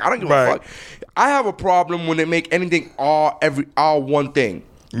black. I don't give a fuck. I have a problem when they make anything all one thing.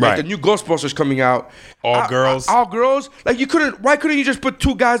 Like the new Ghostbusters coming out. All girls. All girls. Like, why couldn't you just put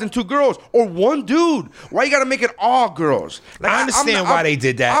 2 guys and 2 girls? Or 1 dude? Why you gotta make it all girls? Like, I understand why they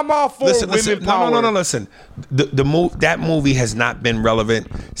did that. I'm all for women power. No, listen. That movie has not been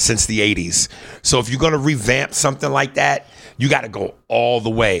relevant since the 80s. So if you're gonna revamp something like that, you gotta go all the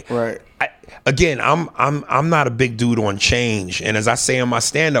way. Right. Again, I'm not a big dude on change, and as I say in my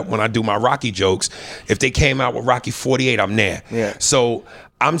stand-up when I do my Rocky jokes, if they came out with Rocky 48, I'm there. Yeah. So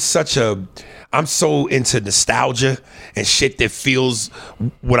I'm so into nostalgia and shit that feels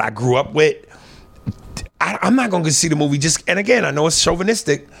what I grew up with. I'm not gonna see the movie and again, I know it's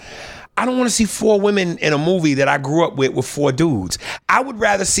chauvinistic. I don't want to see 4 women in a movie that I grew up with 4 dudes. I would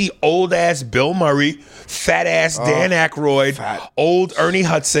rather see old ass Bill Murray, fat ass Dan Aykroyd, old Ernie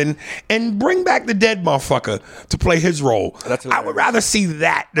Hudson, and bring back the dead motherfucker to play his role. I would rather see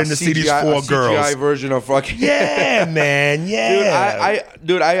that than to see these 4 girls. CGI version of fucking. Yeah, man. Yeah.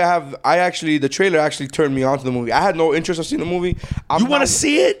 The trailer actually turned me on to the movie. I had no interest in seeing the movie. You want to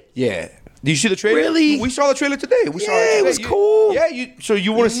see it? Yeah. Did you see the trailer? Really? We saw the trailer today. Saw it. It was cool. So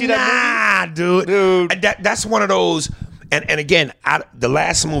you want to see that movie? Nah, dude. That's one of those. And again, the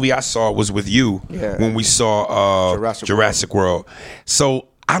last movie I saw was with you when we saw Jurassic World. So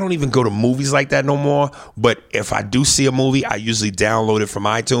I don't even go to movies like that no more. But if I do see a movie, I usually download it from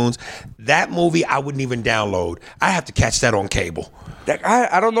iTunes. That movie I wouldn't even download. I have to catch that on cable.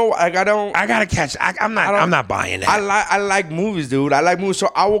 I don't know. I gotta catch. I'm not buying that. I like movies, dude. I like movies,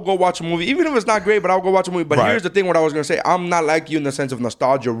 so I will go watch a movie, even if it's not great. But I'll go watch a movie. But here's the thing: what I was gonna say, I'm not like you in the sense of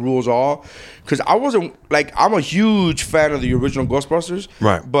nostalgia rules all, because I wasn't like, I'm a huge fan of the original Ghostbusters.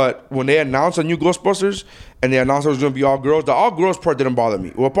 Right. But when they announced a new Ghostbusters and they announced it was gonna be all girls, the all girls part didn't bother me.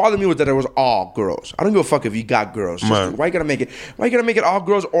 What bothered me was that it was all girls. I don't give a fuck if you got girls. Just, why you gotta make it? Why you gotta make it all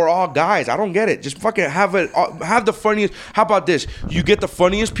girls or all guys? I don't get it. Just fucking have the funniest. How about this? You get the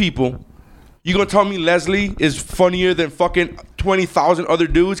funniest people. You gonna tell me Leslie is funnier than fucking 20,000 other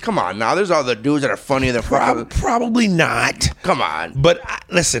dudes? Come on, now there's other dudes that are funnier than fucking. Probably not. Come on. But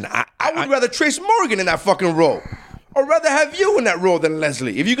listen, I would rather Trace Morgan in that fucking role. Or rather have you in that role than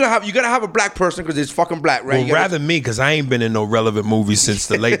Leslie. If you gotta have a black person because it's fucking black, right? Well, rather me, because I ain't been in no relevant movies since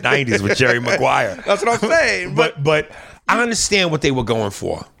the late 90s with Jerry Maguire. That's what I'm saying. But I understand what they were going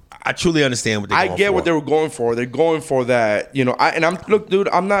for. I truly understand what they're going for. I get what they were going for. They're going for that, look, dude,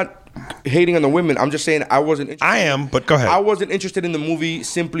 I'm not hating on the women. I'm just saying I wasn't interested. I am, but go ahead. I wasn't interested in the movie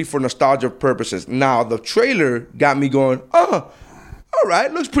simply for nostalgia purposes. Now, the trailer got me going, all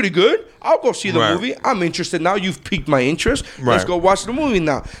right, looks pretty good. I'll go see the movie. I'm interested now. You've piqued my interest. Let's go watch the movie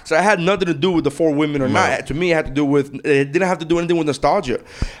now. So it had nothing to do with the 4 women or not. To me, it had to do with, it didn't have to do anything with nostalgia.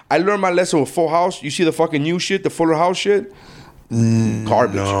 I learned my lesson with Full House. You see the fucking new shit, the Fuller House shit?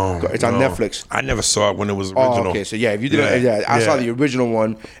 Garbage. It's on Netflix. I never saw it when it was original. Okay, so if you didn't, I saw the original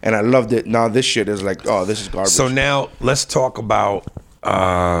one and I loved it. Now this shit is like, this is garbage. So now let's talk about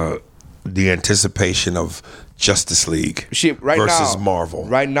the anticipation of Justice League versus Marvel.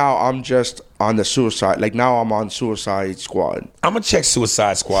 Right now, I'm just on the Suicide. Like now, I'm on Suicide Squad. I'm gonna check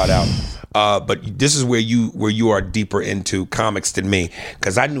Suicide Squad out. But this is where you are deeper into comics than me,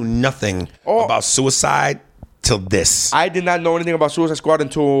 because I knew nothing about Suicide till this. I did not know anything about Suicide Squad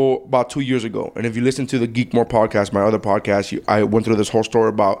until about 2 years ago. And if you listen to the Geek More podcast, my other podcast, I went through this whole story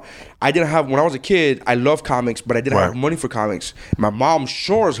about, when I was a kid, I loved comics, but I didn't have money for comics. My mom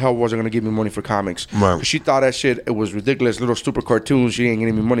sure as hell wasn't going to give me money for comics. She thought that shit, it was ridiculous, little stupid cartoons, she ain't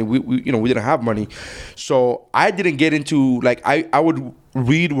giving me money. We didn't have money. So I didn't get into, like, I would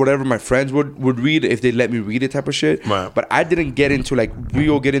read whatever my friends would read if they let me read it type of shit. But I didn't get into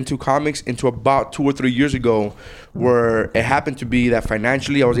get into comics until about 2 or 3 years ago, where it happened to be that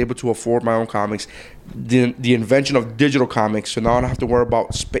financially I was able to afford my own comics. The invention of digital comics, so now I don't have to worry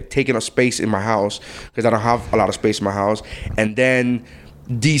about taking up space in my house, because I don't have a lot of space in my house. And then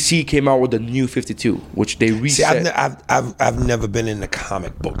DC came out with the New 52, which they reset. See, I've never been in the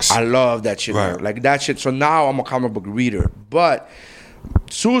comic books. I love that shit. Right. Man. Like that shit. So now I'm a comic book reader. But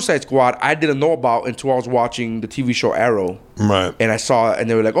Suicide Squad, I didn't know about until I was watching the TV show Arrow. Right. And I saw it, and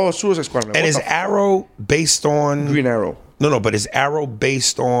they were like, "Oh, Suicide Squad." Like, and is Arrow based on Green Arrow? No, but is Arrow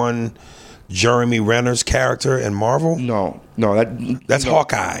based on Jeremy Renner's character in Marvel? No, that's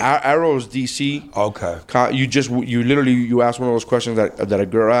Hawkeye. Arrow is DC. Okay. You literally ask one of those questions that a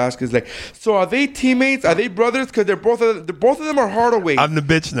girl asks is like, so are they teammates? Are they brothers? Because both of them are Hardaways. I'm the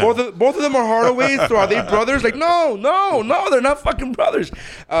bitch now. Both of them are Hardaways. So are they brothers? Like no, they're not fucking brothers.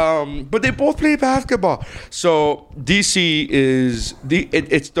 But they both play basketball. So DC is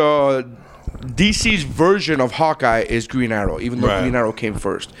it's the DC's version of Hawkeye is Green Arrow, even though Green Arrow came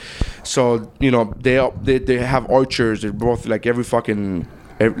first. So they have archers. They're both like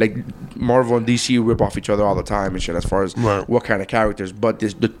like Marvel and DC rip off each other all the time and shit as far as what kind of characters. But the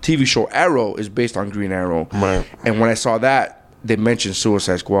TV show Arrow is based on Green Arrow. Right. And when I saw that, they mentioned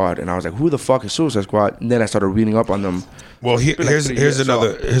Suicide Squad, and I was like, "Who the fuck is Suicide Squad?" And then I started reading up on them. Well, here's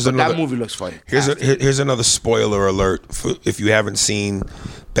another. That movie looks funny. Here's another spoiler alert if you haven't seen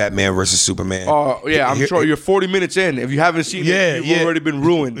Batman versus Superman. Oh yeah, I'm sure you're 40 minutes in. If you haven't seen it, you've already been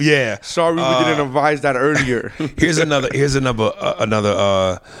ruined. Yeah. Sorry we didn't advise that earlier. Here's another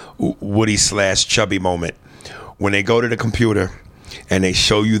Woody / Chubby moment when they go to the computer. And they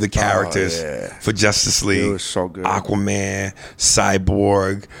show you the characters for Justice League. It was so good. Aquaman,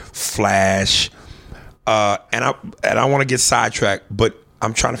 Cyborg, Flash. And I want to get sidetracked, but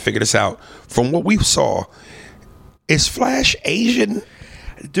I'm trying to figure this out. From what we saw, is Flash Asian?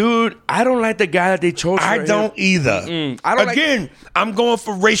 Dude, I don't like the guy that they chose. I don't either. I'm going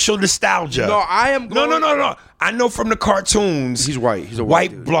for racial nostalgia. No, I am going... No. I know from the cartoons. He's white. He's a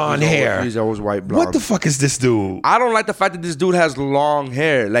white blonde hair. He's always white blonde. What the fuck is this dude? I don't like the fact that this dude has long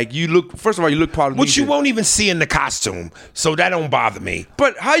hair. Like first of all, you look Polynesian. Which you won't even see in the costume, so that don't bother me.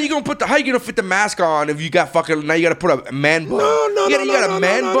 But how you gonna fit the mask on if you got fucking now you gotta put a man bun? No. You got a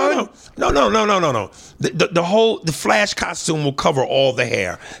man bun? No. The Flash costume will cover all the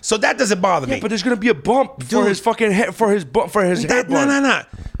hair, so that doesn't bother me. But there's gonna be a bump for his fucking hair, for his hair bun. No.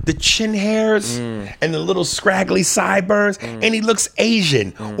 The chin hairs and the little scraggly sideburns, and he looks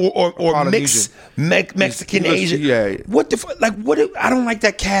Asian or mixed Mexican Asian. Yeah. What the fuck? Like what? I don't like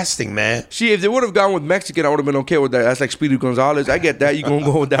that casting, man. See, if they would have gone with Mexican, I would have been okay with that. That's like Speedy Gonzalez. I get that. You're gonna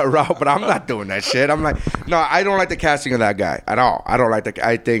go with that route, but I'm not doing that shit. I'm like, no, I don't like the casting of that guy at all. I don't like the.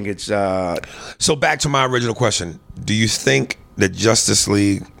 I think it's. So back to my original question: do you think that Justice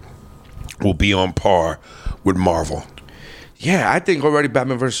League will be on par with Marvel? Yeah, I think already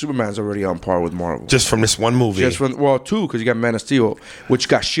Batman vs. Superman is already on par with Marvel. Just from this one movie? Two, because you got Man of Steel, which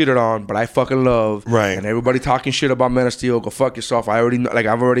got shitted on, but I fucking love. Right. And everybody talking shit about Man of Steel, go fuck yourself. I already know,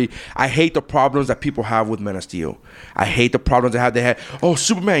 I hate the problems that people have with Man of Steel. I hate the problems they had. Oh,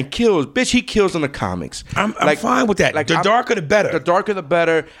 Superman kills. Bitch, he kills in the comics. I'm fine with that. The darker the better. The darker the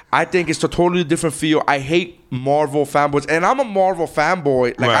better. I think it's a totally different feel. I hate Marvel fanboys, and I'm a Marvel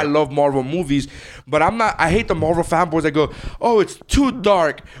fanboy. Like I love Marvel movies, but I'm not. I hate the Marvel fanboys that go, "Oh, it's too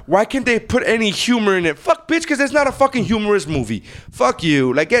dark. Why can't they put any humor in it?" Fuck, bitch, because it's not a fucking humorous movie. Fuck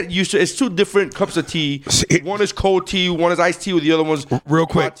you. Like, get used to it. It's two different cups of tea. One is cold tea, one is iced tea, with the other one's real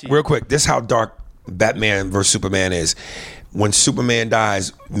quick. This is how dark Batman vs. Superman is. When Superman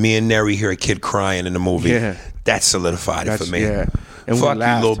dies, me and Neri hear a kid crying in the movie. Yeah. That solidified it for me. Yeah. And fuck we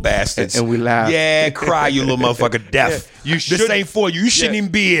laughed. you, little bastards. And we laughed. Yeah, cry, you little motherfucker. Deaf. Yeah. This ain't for you. You shouldn't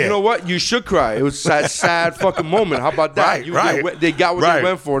even be here. You know what? You should cry. It was a sad fucking moment. How about that? Right. They got what they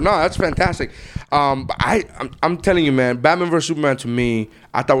went for. No, that's fantastic. But I'm telling you, man, Batman vs. Superman to me,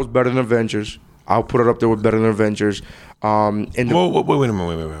 I thought was better than Avengers. I'll put it up there with better than Avengers. Wait a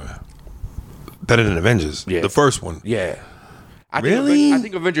minute. Better than Avengers? Yeah. The first one? Yeah. I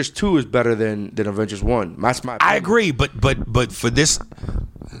think Avengers 2 is better than Avengers 1. That's my opinion. I agree, but for this...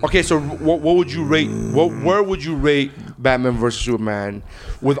 Okay, so what would you rate? Where would you rate Batman vs. Superman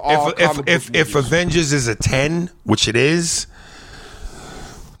with all if Avengers is a 10, which it is,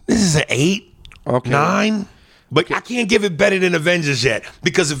 this is an 8, 9. But I can't give it better than Avengers yet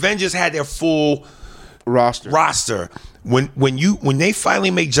because Avengers had their full roster. When they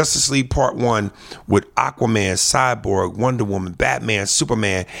finally make Justice League Part 1 with Aquaman, Cyborg, Wonder Woman, Batman,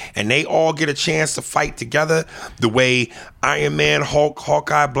 Superman, and they all get a chance to fight together the way Iron Man, Hulk,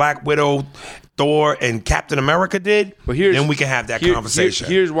 Hawkeye, Black Widow, Thor, and Captain America did, then we can have that conversation.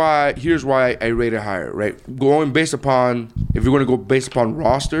 Here's why I rate it higher, right? If you're going to go based upon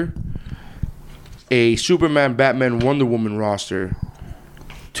roster, a Superman, Batman, Wonder Woman roster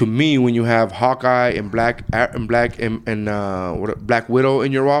To me, when you have Hawkeye and Black Widow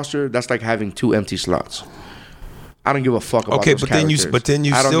in your roster, that's like having 2 empty slots. I don't give a fuck about okay, those but then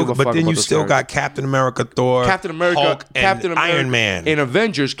you still got Captain America, Thor, Hulk, and Iron Man. In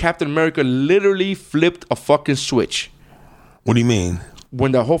Avengers, Captain America literally flipped a fucking switch. What do you mean?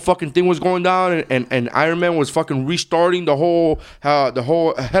 When the whole fucking thing was going down and Iron Man was fucking restarting the whole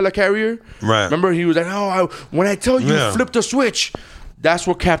helicarrier. Right. Remember, he was like, when I tell you, flip the switch. That's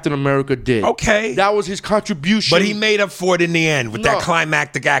what Captain America did. Okay. That was his contribution. But he made up for it in the end with that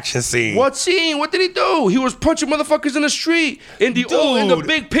climactic action scene. What scene? What did he do? He was punching motherfuckers in the street. In the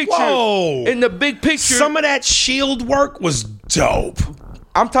big picture. Whoa. In the big picture. Some of that shield work was dope.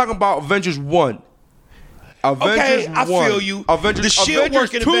 I'm talking about Avengers 1. I feel you. The shield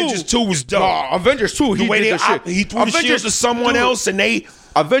work in Avengers 2 was dope. Avengers 2, he did the shit. He threw the shield to someone else and they...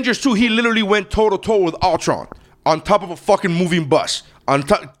 Avengers 2, he literally went toe-to-toe with Ultron on top of a fucking moving bus.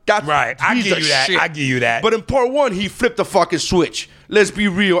 Right, I give you that. But in part 1, he flipped the fucking switch. Let's be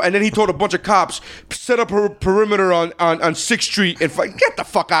real. And then he told a bunch of cops, set up a perimeter on 6th Street and get the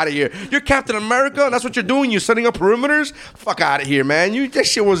fuck out of here. You're Captain America, and that's what you're doing? You're setting up perimeters? Fuck out of here, man. That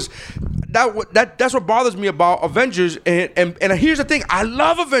shit was... That's what bothers me about Avengers. And here's the thing. I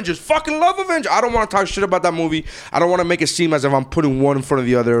love Avengers. Fucking love Avengers. I don't want to talk shit about that movie. I don't want to make it seem as if I'm putting one in front of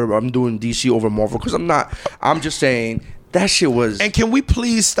the other. I'm doing DC over Marvel, because I'm not. I'm just saying... That shit was... And can we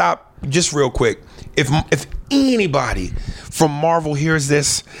please stop, just real quick, if anybody from Marvel hears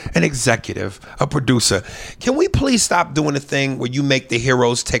this, an executive, a producer, can we please stop doing the thing where you make the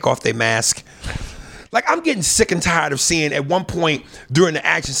heroes take off their mask? Like, I'm getting sick and tired of seeing at one point during the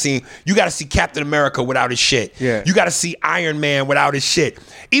action scene, you got to see Captain America without his shit. Yeah. You got to see Iron Man without his shit.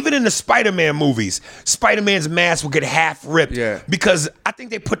 Even in the Spider-Man movies, Spider-Man's mask will get half ripped. Yeah. Because I think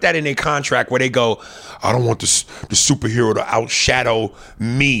they put that in their contract where they go, I don't want the superhero to outshadow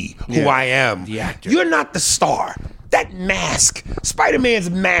me, who I am. The actor. You're not the star. That mask, Spider-Man's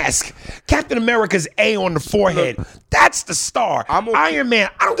mask, Captain America's A on the forehead, that's the star. Iron Man,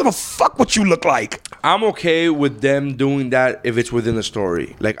 I don't give a fuck what you look like. I'm okay with them doing that if it's within the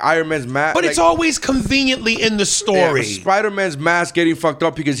story. Like Iron Man's mask. But it's always conveniently in the story. Yeah, Spider-Man's mask getting fucked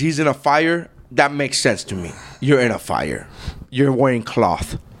up because he's in a fire, that makes sense to me. You're in a fire. You're wearing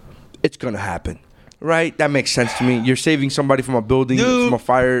cloth. It's going to happen. Right? That makes sense to me. You're saving somebody from a building, from a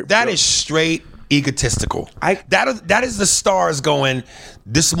fire. That is straight egotistical. That is the stars going,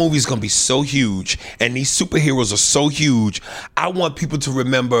 this movie's gonna be so huge and these superheroes are so huge. I want people to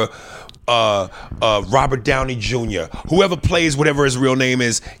remember Robert Downey Jr., whoever plays whatever his real name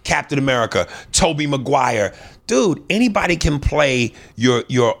is, Captain America, Tobey Maguire. Dude, anybody can play your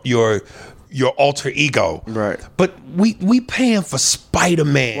alter ego. Right. But we paying for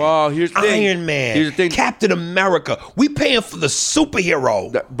Spider-Man. Well, here's the thing. Iron Man. Here's the thing. Captain America. We paying for the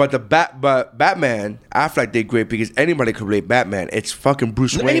superhero. But Batman, Affleck did great because anybody could play Batman. It's fucking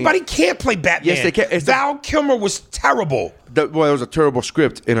Bruce Wayne. Anybody can't play Batman. Yes, they can. Val Kilmer was terrible. It was a terrible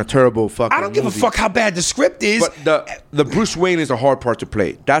script in a terrible fucking I don't give a fuck how bad the script is. But the Bruce Wayne is a hard part to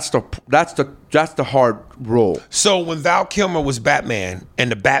play. That's the hard role. So when Val Kilmer was Batman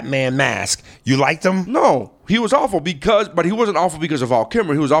and the Batman mask, you liked him? No. He was awful but he wasn't awful because of Val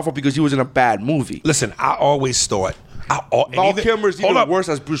Kilmer. He was awful because he was in a bad movie. Listen, I always thought Val Kilmer's even worse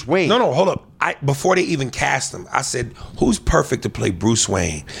as Bruce Wayne. No, hold up. Before they even cast him, I said, who's perfect to play Bruce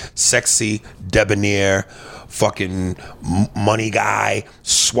Wayne? Sexy, debonair, fucking money guy,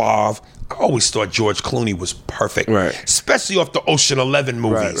 suave. I always thought George Clooney was perfect. Right. Especially off the Ocean 11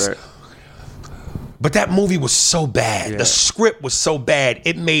 movies. Right. But that movie was so bad. Yeah. The script was so bad.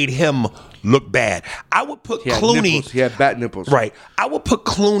 It made him look bad. I would put Clooney. Nipples. He had bat nipples. Right. I would put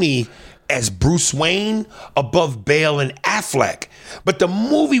Clooney as Bruce Wayne above Bale and Affleck. But the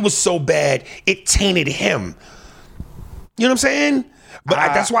movie was so bad, it tainted him. You know what I'm saying? But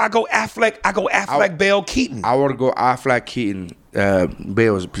that's why I go Affleck, Bale, Keaton. I want to go Affleck, Keaton.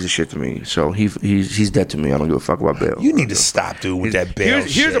 Bale is a piece of shit to me, so he's dead to me. I don't give a fuck about Bale. You need to stop, dude, with that Bale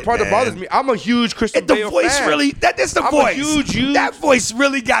shit. Here's the part that bothers me. I'm a huge Christian Bale fan. The voice really, that's the voice. Huge. That voice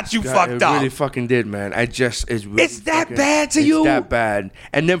really got you fucked up. It really fucking did, man. It's that bad to you? It's that bad.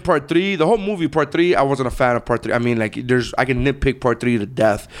 And then part 3, the whole movie, part 3, I wasn't a fan of part 3. I mean, like, I can nitpick part 3 to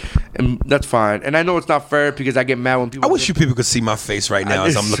death, and that's fine. And I know it's not fair because I get mad when people. I wish you people could see my face right now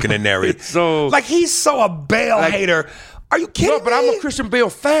as I'm looking at Neri. So like he's so a Bale hater. Are you kidding me? No, but I'm a Christian Bale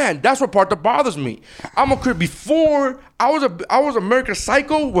fan. That's what part that bothers me. Before I was American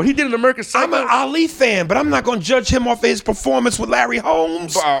Psycho. What he did in American Psycho. I'm an Ali fan, but I'm not going to judge him off of his performance with Larry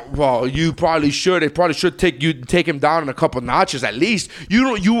Holmes. Well, you probably should. They probably should take him down in a couple notches at least.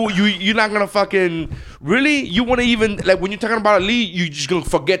 You're not gonna fucking really. You want to even like when you're talking about Ali, you just gonna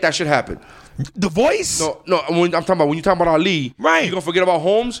forget that shit happened. The voice? No. When you're talking about Ali, right? You gonna forget about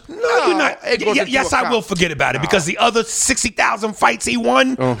Holmes? No, you're not. Yes, I will forget about it because the other 60,000 fights he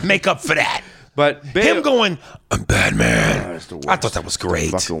won make up for that. But Bale, him going, I'm Batman. I thought that was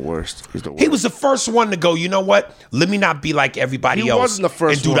great. He's the worst. He was the first one to go, you know what? Let me not be like everybody else. He wasn't the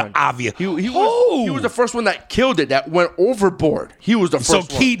first and do one. the obvious. He was the first one that killed it, that went overboard. He was the first one.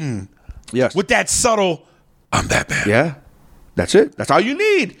 So Keaton, yes, with that subtle, I'm Batman. Yeah. That's it. That's all you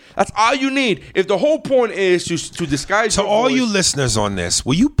need. That's all you need. If the whole point is to disguise your all voice, you listeners on this,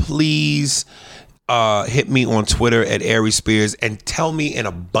 will you please hit me on Twitter at Ari Spears and tell me in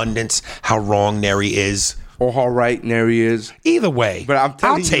abundance how wrong Neri is. Or how right Neri is. Either way. But I'm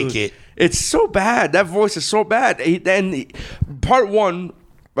telling I'll take it. It's so bad. That voice is so bad. And part one,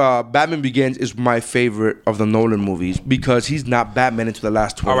 Batman Begins is my favorite of the Nolan movies because he's not Batman into the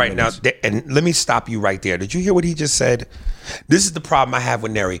last 12 minutes. All right, now, and let me stop you right there. Did you hear what he just said? This is the problem I have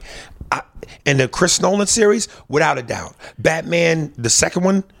with Neri. In the Chris Nolan series, without a doubt, Batman, the second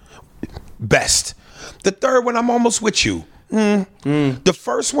one, best. The third one, I'm almost with you. The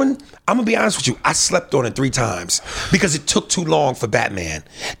first one, I'm gonna be honest with you, I slept on it 3 times because it took too long for Batman.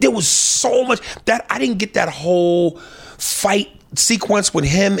 There was so much that I didn't get that whole fight sequence with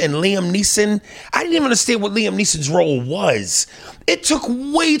him and Liam Neeson. I didn't even understand what Liam Neeson's role was. It took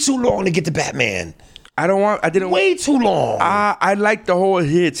way too long to get to Batman. Way too long. I like the whole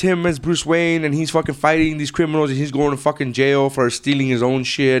it's him as Bruce Wayne and he's fucking fighting these criminals and he's going to fucking jail for stealing his own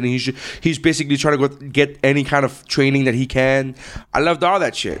shit and he's basically trying to go get any kind of training that he can. I loved all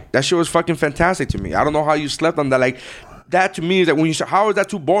that shit. That shit was fucking fantastic to me. I don't know how you slept on that. Like that to me is that when how is that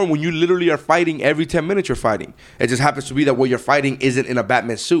too boring when you literally are fighting every 10 minutes you're fighting? It just happens to be that what you're fighting isn't in a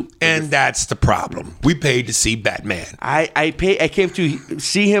Batman suit. And that's the problem. We paid to see Batman. I came to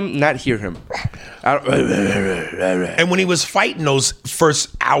see him, not hear him. And when he was fighting those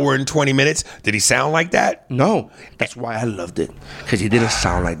first hour and 20 minutes, did he sound like that? No. That's why I loved it. Because he didn't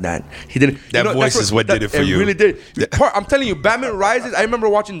sound like that. He didn't. That voice is what did it for you. It really did. I'm telling you, Batman Rises, I remember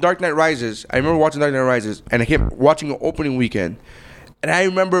watching Dark Knight Rises. And I kept watching the opening weekend. And I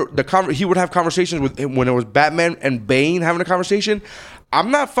remember he would have conversations with him when it was Batman and Bane having a conversation. I'm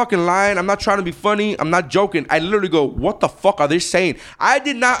not fucking lying. I'm not trying to be funny. I'm not joking. I literally go, what the fuck are they saying? I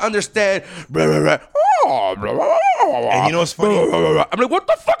did not understand. And you know what's funny? I'm like, what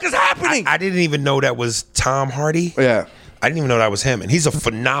the fuck is happening? I didn't even know that was Tom Hardy. Yeah. I didn't even know that was him. And he's a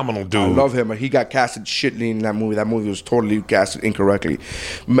phenomenal dude. I love him. He got casted shitly in that movie. That movie was totally casted incorrectly.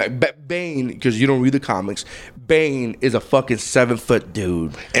 Bane, because you don't read the comics, Bane is a fucking 7-foot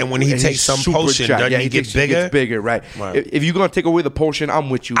dude. And when he takes some potion, doesn't he get bigger? He gets bigger, right. If you're going to take away the potion,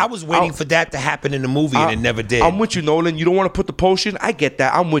 I'm with you. I was waiting for that to happen in the movie and it never did. I'm with you, Nolan. You don't want to put the potion? I get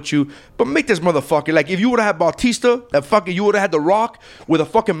that. I'm with you. But make this motherfucker, like if you would have had Bautista, you would have had The Rock with a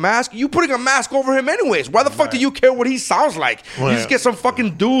fucking mask, you putting a mask over him anyways. Why the fuck do you care what he sounds like? You just get some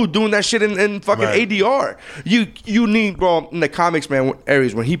fucking dude doing that shit in fucking ADR. You need, bro, in the comics, man,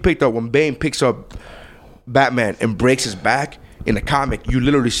 Aries, when Bane picks up Batman and breaks his back, in the comic, you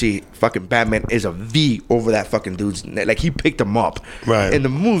literally see fucking Batman is a V over that fucking dude's neck. Like he picked him up. Right. In the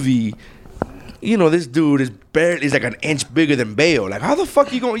movie, you know, this dude is like an inch bigger than Bale. Like, how the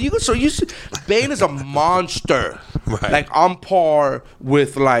fuck you going? Bane is a monster. Right. Like on par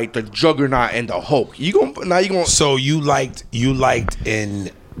with like the Juggernaut and the Hulk. So you liked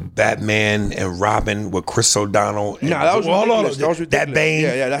in Batman and Robin with Chris O'Donnell. That was ridiculous. That was ridiculous. That Bane.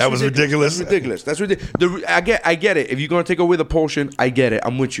 That was ridiculous. That's ridiculous. I get it. If you're gonna take away the potion, I get it.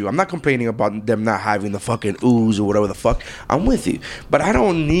 I'm with you. I'm not complaining about them not having the fucking ooze or whatever the fuck. I'm with you. But I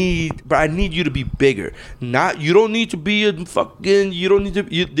need you to be bigger. You don't need to be a fucking. You don't need to.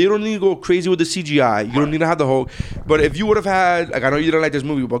 They don't need to go crazy with the CGI. You don't need to have the whole. But if you would have had, like, I know you don't like this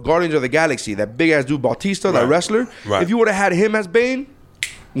movie, but Guardians of the Galaxy, that big ass dude Bautista, that wrestler. Right. If you would have had him as Bane.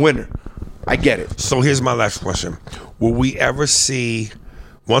 Winner. I get it. So here's my last question. Will we ever see,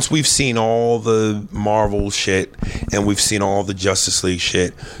 once we've seen all the Marvel shit and we've seen all the Justice League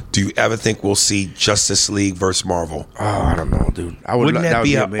shit, do you ever think we'll see Justice League versus Marvel? Oh, I don't know, dude. Wouldn't that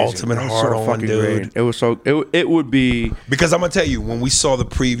be an ultimate hard-on, dude? Great. It would be. Because I'm going to tell you, when we saw the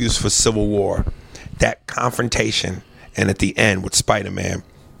previews for Civil War, that confrontation and at the end with Spider-Man,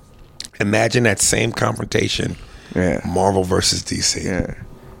 imagine that same confrontation, Marvel versus DC. Yeah.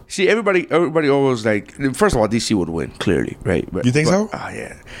 See, everybody always like. First of all, DC would win clearly, right? You think so? Oh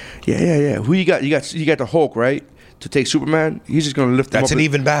yeah. Who you got? You got the Hulk, right? to take Superman, he's just gonna lift him up. That's an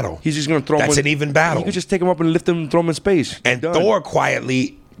even battle. He's just gonna throw him. That's an even battle. He could just take him up and lift him and throw him in space. And Thor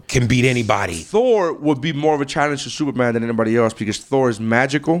quietly can beat anybody. Thor would be more of a challenge to Superman than anybody else because Thor is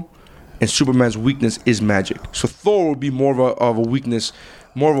magical, and Superman's weakness is magic. So Thor would be more of a weakness,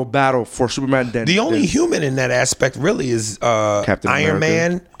 more of a battle for Superman than the only human in that aspect really is Captain Iron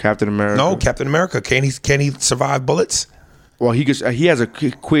America. Man. Captain America. No, Captain America. Can he survive bullets? Well, he has a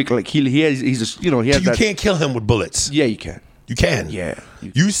quick like he's a, he has You that. can't kill him with bullets. Yeah, you can. You can. Yeah.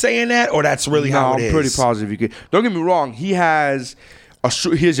 You saying that, or that's really how it is? I'm pretty positive you can. Don't get me wrong. He has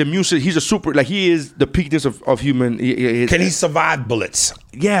he's a super, like he is the peakness of human. Can he survive bullets?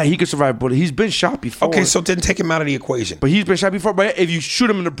 Yeah, he can survive bullets. He's been shot before. Okay, so then take him out of the equation. But he's been shot before. But if you shoot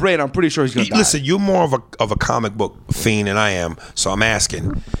him in the brain, I'm pretty sure he's gonna die. Listen, you're more of a comic book fiend than I am, so I'm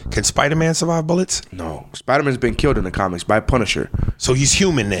asking: can Spider-Man survive bullets? No, Spider-Man's been killed in the comics by Punisher. So he's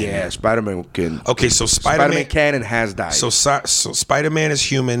human then. Yeah, Spider-Man can. Okay, so Spider-Man can and has died. So Spider-Man is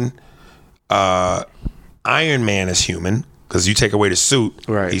human. Iron Man is human because you take away the suit,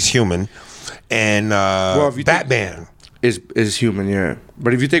 right? He's human, and Batman is human, yeah.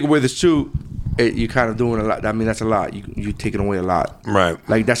 But if you take away the suit, you're kind of doing a lot. I mean, that's a lot. You're taking away a lot, right?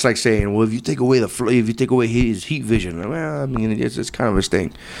 Like that's like saying, well, if you take away his heat vision, well, I mean, it's kind of his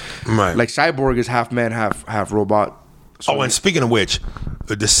thing, right? Like Cyborg is half man, half robot. So and speaking of which,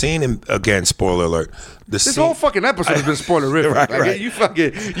 the scene again, spoiler alert. This whole fucking episode has been spoilerific. Right.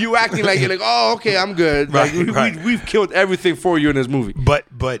 You acting like you're like, oh, okay, I'm good. Like, we've killed everything for you in this movie. But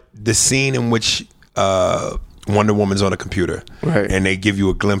the scene in which Wonder Woman's on a computer, right, and they give you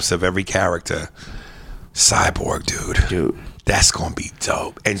a glimpse of every character. Cyborg, dude, that's gonna be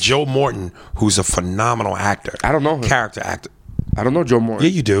dope. And Joe Morton, who's a phenomenal actor. I don't know him. Character actor. I don't know Joe Morton.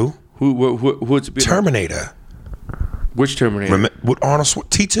 Yeah, you do. Who's Terminator? Which Terminator? With Arnold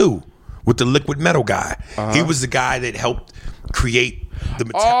T2, with the liquid metal guy. He was the guy that helped create the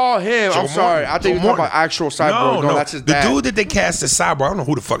Oh, him. I'm sorry. I think you're talking about actual Cyborg. No, that's his dad. The dude that they cast as Cyborg, I don't know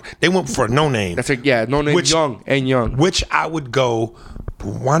who the fuck. They went for no name. That's no name. Young. Which I would go,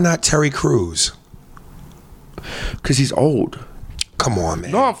 why not Terry Crews? Because he's old. Come on, man.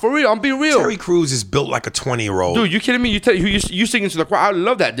 No, I'm for real. I'm being real. Terry Crews is built like a 20-year-old. Dude, you kidding me? You singing to the choir. I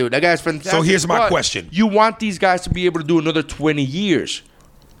love that dude. That guy's fantastic. So here's my question. You want these guys to be able to do another 20 years.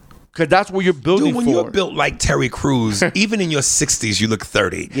 Because that's what you're building when you're built like Terry Crews, even in your 60s, you look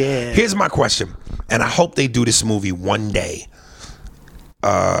 30. Yeah. Here's my question, and I hope they do this movie one day.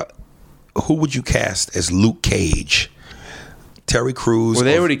 Who would you cast as Luke Cage? Terry Crews. Well,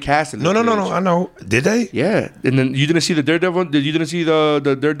 they already casted Luke No. Cage. I know. Did they? Yeah. And then you didn't see the Daredevil? You didn't see the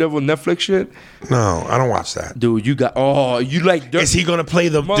Daredevil Netflix shit? No, I don't watch that. Dude, you like Dark. Is he gonna play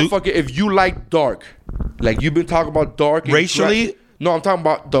the motherfucker? If you like Dark, like you've been talking about Dark and racially. No, I'm talking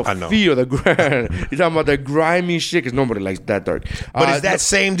about the feel, the grind. You're talking about the grimy shit because nobody likes that dark. But is that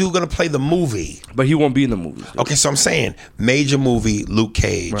same dude gonna play the movie? But he won't be in the movie. Okay, so I'm saying major movie, Luke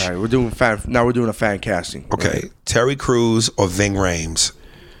Cage. Right, we're doing a fan casting. Okay, right. Terry Crews or Ving Rhames?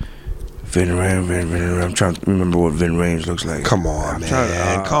 Ving Rhames. I'm trying to remember what Ving Rhames looks like. Come on,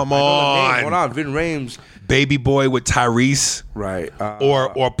 man. Come on. Hold on, Ving Rhames. Baby Boy with Tyrese. Right.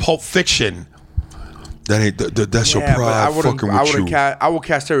 Or Pulp Fiction. That's your pride fucking with you. I will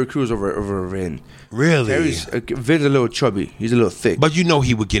cast Terry Crews over Vin. Really? Vin's a little chubby. He's a little thick. But you know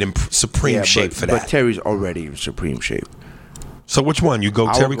he would get in supreme shape for that. But Terry's already in supreme shape. So which one? You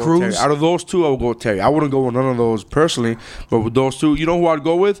go Terry Crews? Out of those two, I would go Terry. I wouldn't go with none of those personally. But with those two, you know who I'd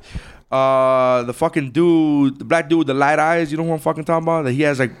go with? The fucking dude, the black dude with the light eyes. You know who I'm fucking talking about? That he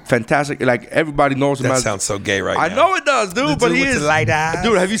has like fantastic, like everybody knows him. That sounds so gay now. I know it does, dude. But he is the light eyes.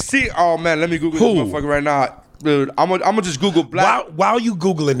 Dude, have you seen? Oh man, let me Google this motherfucker right now, dude. I'm gonna just Google black. While you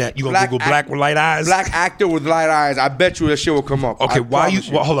googling that, you gonna Google black with light eyes? Black actor with light eyes. I bet you that shit will come up. Okay,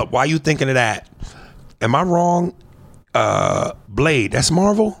 hold up. Why you thinking of that? Am I wrong? Blade. That's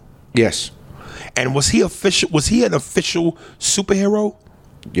Marvel. Yes. And was he official? Was he an official superhero?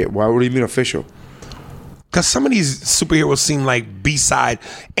 Yeah, why would you mean official? Because some of these superheroes seem like B-side.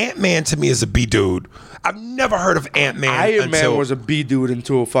 Ant-Man to me is a B-dude. I've never heard of Ant-Man Iron Man was a B-dude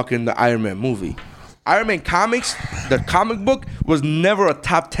until fucking the Iron Man movie. Iron Man comics, the comic book, was never a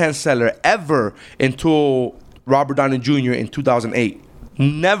top 10 seller ever until Robert Downey Jr. in 2008.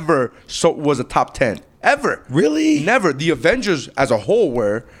 Never was a top 10. Ever. Really? Never. The Avengers as a whole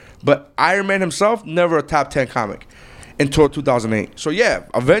were, but Iron Man himself, never a top 10 comic. Until 2008. So yeah,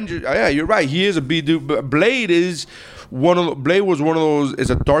 Avengers. Yeah, you're right. He is a B dude. But Blade was one of those. It's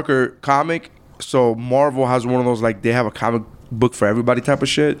a darker comic. So Marvel has one of those, like they have a comic book for everybody type of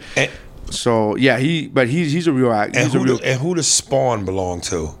shit. So yeah, he's a real actor. And who does Spawn belong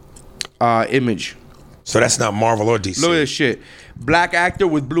to? Image. So that's not Marvel or DC. Look at this shit. Black actor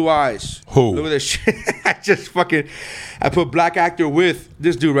with blue eyes. Who? Look at this shit. I put black actor with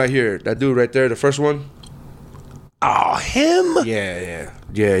this dude right here. That dude right there, the first one. Oh, him? Yeah.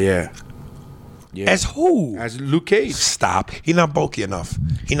 As who? As Luke Cage. Stop. He not bulky enough.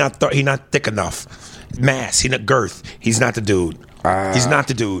 He not thick enough. Mass. He not girth. He's not the dude. He's not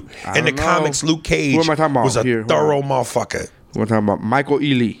the dude. In the comics, Luke Cage Who am I talking about? was a Here, thorough motherfucker. We're talking about Michael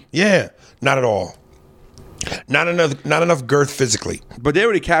Ealy. Yeah, not at all. Not enough girth physically. But they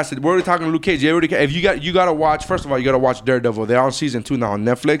already casted. We're already talking Luke Cage. If you gotta watch. First of all, you gotta watch Daredevil. They're on season 2 now on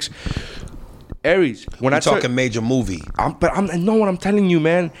Netflix. Aries, when I'm talking major movie. I know what I'm telling you,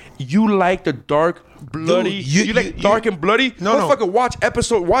 man. You like the dark, bloody. Dude, you like dark and bloody. No. Motherfucker,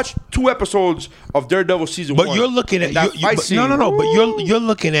 watch 2 episodes of Daredevil season 1. But you're looking at that fight scene. No. But you're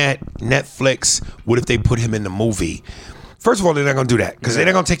looking at Netflix. What if they put him in the movie? First of all, they're not gonna do that because they're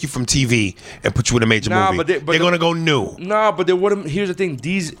not gonna take you from TV and put you in a major movie. But they're gonna go new. Nah, but they wouldn't. Here's the thing: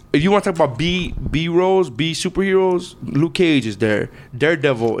 if you want to talk about B roles, B superheroes, Luke Cage is there.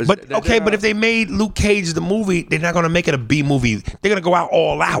 Daredevil is. But but if they made Luke Cage the movie, they're not gonna make it a B movie. They're gonna go out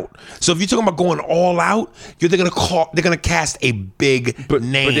all out. So if you're talking about going all out, they're gonna cast a big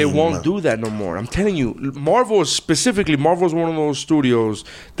name. But they won't do that no more. I'm telling you, Marvel is one of those studios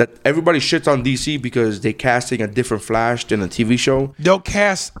that everybody shits on DC because they casting a different Flash in a TV show. They'll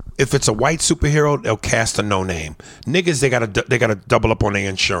cast, if it's a white superhero, they'll cast a no name. Niggas, they gotta double up on their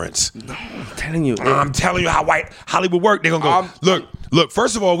insurance. No, I'm telling you how white Hollywood work. They're gonna go look.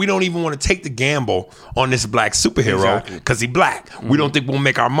 First of all, we don't even want to take the gamble on this black superhero because he black. We don't think we'll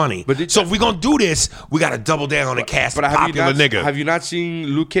make our money. But so if we're gonna do this, we gotta double down and cast a popular nigga. Have you not seen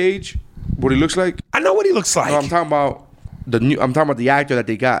Luke Cage? What he looks like? I know what he looks like. No, I'm talking about the actor that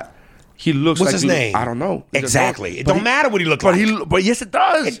they got. He looks What's like his name? I don't know. Exactly. It don't matter what he looks like. But yes, it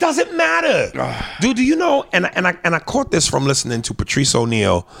does. It doesn't matter. Dude, do you know, and I caught this from listening to Patrice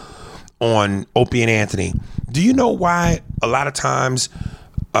O'Neal on Opie and Anthony. Do you know why a lot of times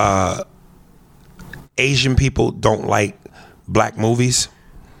Asian people don't like black movies?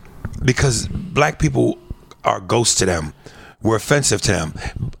 Because black people are ghosts to them. We're offensive to them.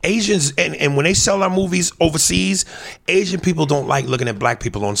 Asians, and when they sell our movies overseas, Asian people don't like looking at black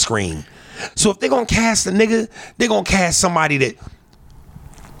people on screen. So if they're going to cast a nigga, they're going to cast somebody that...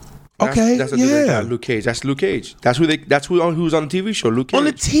 Okay, that's Luke Cage. That's Luke Cage. Who's on the TV show, Luke Cage. On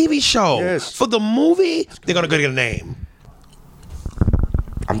the TV show. Yes. For the movie, they're going to go get a name.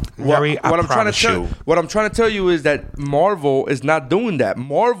 What I'm trying to tell you is that Marvel is not doing that.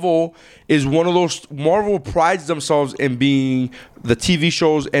 Marvel is one of those. Marvel prides themselves in being the TV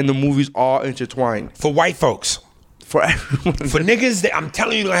shows and the movies all intertwined. For white folks. For everyone. For niggas, I'm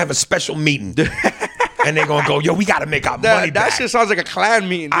telling you, they're going to have a special meeting. And they're going to go, yo, we got to make our money back. That shit sounds like a Klan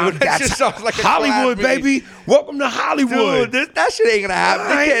meeting, dude. That shit sounds like a Hollywood, Klan baby. Welcome to Hollywood. Dude, that shit ain't going to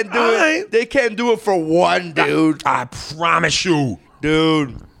happen. They can't do it for one, dude. I promise you.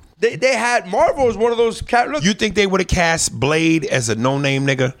 Dude. They had Marvel is one of those look. You think they would have cast Blade as a no-name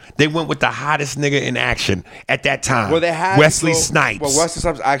nigga? They went with the hottest nigga in action at that time. Well, they had Wesley Snipes. Well, Wesley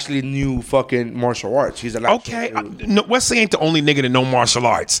Snipes actually knew fucking martial arts. He's a no, Wesley ain't the only nigga that know martial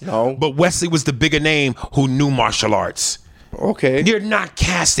arts. No, but Wesley was the bigger name who knew martial arts. Okay, you're not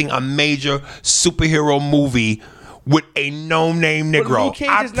casting a major superhero movie with a no-name Negro. But Luke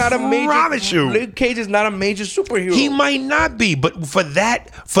Cage is not a major. Luke Cage is not a major superhero. He might not be, but for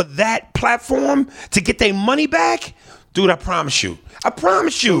that platform to get their money back, dude, I promise you.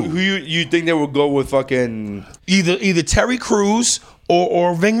 So who you think they would go with? Fucking either Terry Crews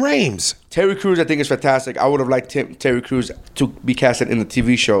or Ving Rhames. Terry Crews, I think, is fantastic. I would have liked Terry Crews to be casted in the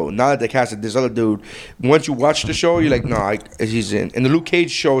TV show. Now that they casted this other dude, once you watch the show, you're like, no, he's in. And the Luke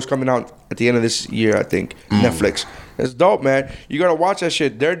Cage show is coming out at the end of this year, I think. Netflix. It's dope, man. You gotta watch that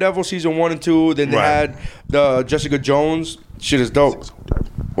shit. Daredevil season 1 and 2. Then they had the Jessica Jones. Shit is dope.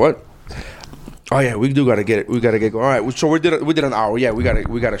 What? Oh yeah, we do gotta get it. We gotta get going. All right, so we did an hour. Yeah, we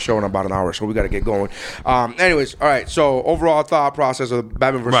got a show in about an hour, so we gotta get going. Anyways, all right. So overall thought process of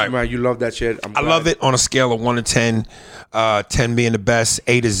Batman vs Superman, you love that shit. I love it on a scale of 1 to 10. 10 being the best,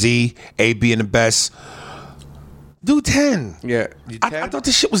 A to Z, A being the best. Do 10. Yeah, 10? I thought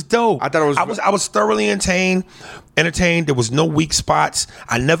this shit was dope. I thought it was. I was thoroughly entertained. There was no weak spots.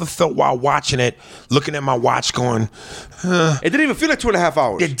 I never felt while watching it, looking at my watch, going. It didn't even feel like 2.5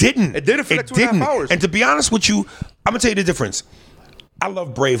 hours. It didn't. It didn't feel like 2.5 hours. And to be honest with you, I'm gonna tell you the difference. I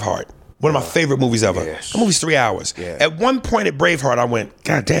love Braveheart. One of my favorite movies ever. Yes. The movie's 3 hours. Yeah. At one point at Braveheart, I went,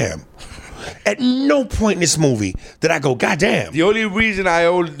 God damn. At no point in this movie did I go, God damn. The only reason I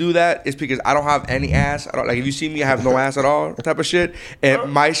always do that is because I don't have any ass. I don't, like if you see me, I have no ass at all, type of shit.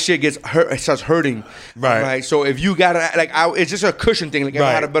 And my shit gets hurt. It starts hurting. Right. So if you got it's just a cushion thing. Like if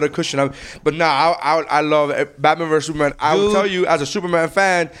I had a better cushion. But I love Batman vs Superman. I will tell you, as a Superman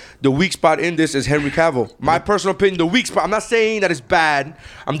fan, the weak spot in this is Henry Cavill. My personal opinion, the weak spot. I'm not saying that it's bad.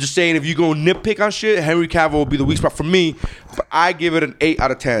 I'm just saying if you go nitpick on shit, Henry Cavill will be the weak spot for me. But I give it an 8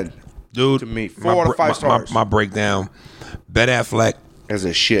 out of 10. Dude, to me, 4 out of 5 stars. My breakdown, Ben Affleck was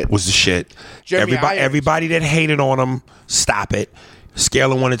the shit. Everybody that hated on him, stop it.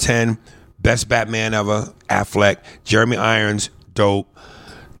 Scale of 1 to 10, best Batman ever, Affleck. Jeremy Irons, dope.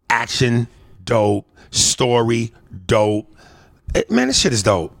 Action, dope. Story, dope. Man, this shit is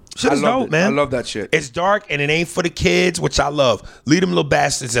dope. Shit is dope, man. I love that shit. It's dark and it ain't for the kids, which I love. Leave them little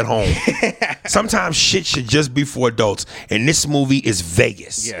bastards at home. Sometimes shit should just be for adults, and this movie is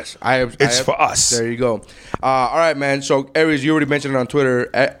Vegas. Yes, it's for us. There you go. All right, man. So Aries, you already mentioned it on Twitter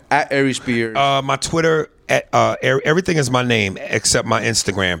at Aries Spears. My Twitter. Everything is my name except my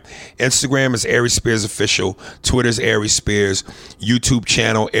Instagram. Instagram is Aries Spears Official. Twitter's Aries Spears. YouTube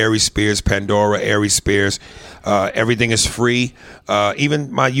channel Aries Spears. Pandora Aries Spears. Everything is free.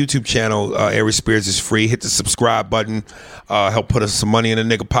 Even my YouTube channel Aries Spears is free. Hit the subscribe button. Help put us some money in a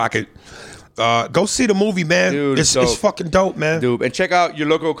nigga pocket. Go see the movie, man. Dude, it's fucking dope, man. Dude, and check out your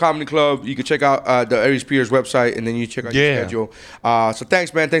local comedy club. You can check out the Aries Spears website, and then you check out your schedule. So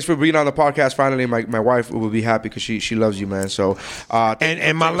thanks, man. Thanks for being on the podcast. Finally, my wife will be happy because she loves you, man. So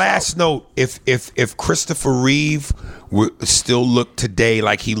and my last note: if Christopher Reeve would still look today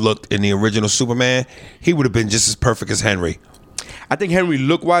like he looked in the original Superman, he would have been just as perfect as Henry. I think Henry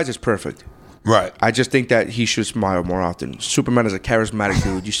look-wise is perfect. Right. I just think that he should smile more often. Superman is a charismatic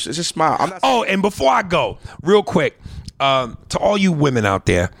dude. You just smile. And before I go, real quick, to all you women out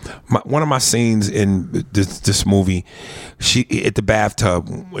there, one of my scenes in this movie, she at the bathtub.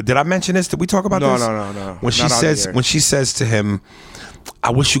 Did I mention this? Did we talk about this? No. When she says to him,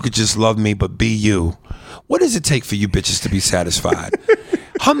 "I wish you could just love me, but be you." What does it take for you bitches to be satisfied?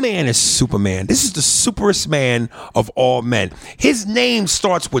 Her man is Superman. This is the superest man of all men. His name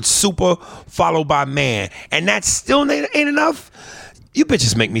starts with super, followed by man. And that still ain't enough? You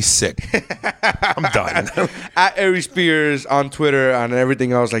bitches make me sick. I'm done. At Aries Spears on Twitter and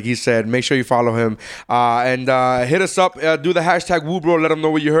everything else, like he said. Make sure you follow him. And hit us up. Do the hashtag WooBro. Let him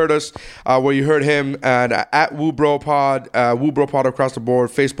know where you heard us, where you heard him. And at WooBroPod. WooBroPod across the board.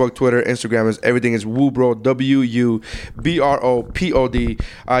 Facebook, Twitter, Instagram. Everything is WooBro. WUBROPOD.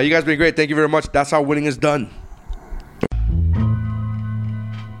 You guys been great. Thank you very much. That's how winning is done.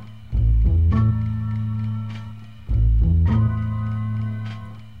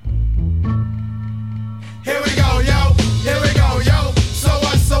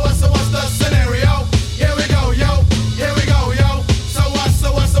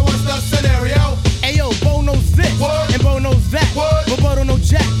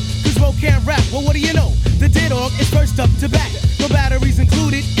 Can't rap, well what do you know? The Didog is first up to back. No batteries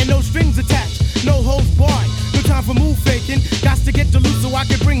included and no strings attached. No holds barred, no time for move faking. Gots to get the loot so I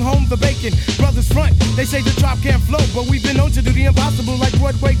can bring home the bacon. Brothers front, they say the drop can't flow, but we've been known to do the impossible like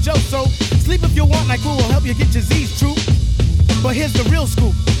Broadway Joe. So sleep if you want, like who will help you get your Z's true. But here's the real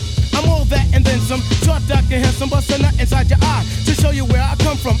scoop. I'm all that and then some. Short, dark, and handsome, bust a nut inside your eye to show you where I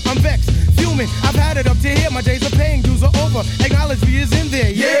come from. I'm vexed, fuming. I've had it up to here. My days of paying dues are over. Acknowledge me is in there.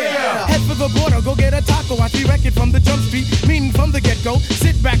 Yeah. Head for the border, go get a taco. I see record from the jump street, meaning from the get-go.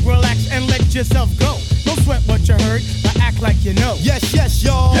 Sit back, relax, and let yourself go. Don't sweat what you heard, but act like you know. Yes,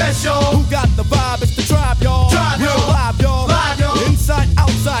 y'all. Yes, y'all. Who got the vibe? It's the tribe, y'all. Real live, y'all. Inside,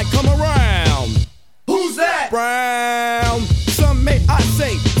 outside, come around. Who's that? Brown. Some may I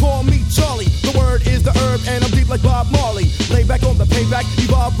say, call me Charlie. The word is the herb, and I'm deep like Bob Marley. Lay back on the payback,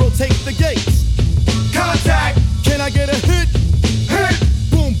 evolve, rotate the gates. Contact. Can I get a hit? Hit.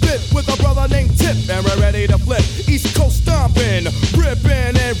 Boom, bit with a brother named Tip, and we're ready to flip. East Coast stomping,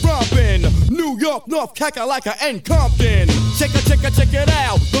 ripping and romping. New York, North, Kakalaka, and Compton. Check it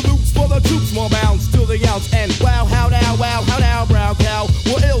out. The loops for the troops, more bounds to the ounce. And wow, how now, brown cow.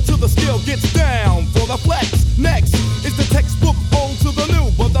 We're ill till the skill gets down for the flex. Next is the textbook old to the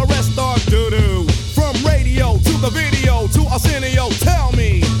new, but the rest are doo-doo. From radio to the video to Arsenio, tell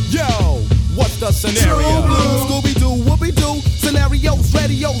me, yo, what's the scenario? Scooby-Doo, whoopie-doo, scenarios,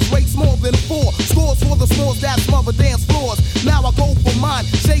 radios, rates more than 4. Scores for the scores that smother dance floors. Now I go for mine,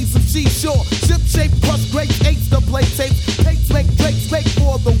 shades of seashore. Ship shape, crush grapes, eights to play tapes. Tapes make drapes, make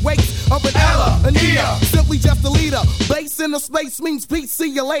for the weight of an Ella, an Ea. Simply just a leader. Base in the space means peace, see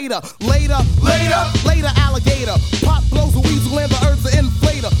you later. Later, alligator. Pop blows a weasel and the earth's an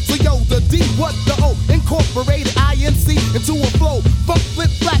inflator. So yo, the D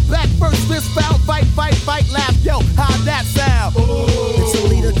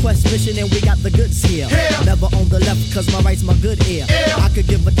cause my right's my good ear. I could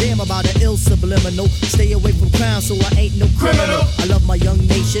give a damn about an ill subliminal. Stay away from crime so I ain't no criminal. I love my young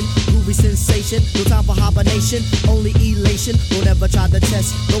nation, groovy sensation. No time for hibernation, only elation. Don't ever try to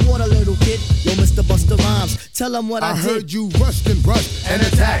test the water, little kid. Yo, Mr. Busta Rhymes, tell them what I did. Heard you rushed and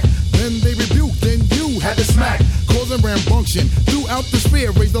attacked. Then they rebuked, then you had to smack. Causing rambunction throughout the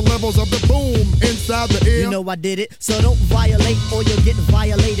sphere. Raise the levels of the boom inside the ear. You know I did it, so don't violate or you'll get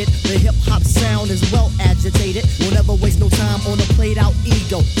violated. The hip-hop sound is well agitated. We'll never waste no time on a played-out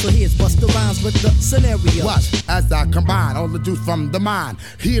ego. So here's Busta Rhymes with the scenario. Watch as I combine all the juice from the mind.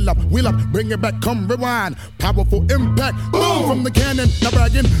 Heal up, wheel up, bring it back, come rewind. Powerful impact, boom from the cannon. Now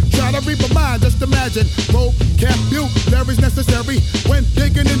bragging, try to read my mind, just imagine. Vocabulary's necessary when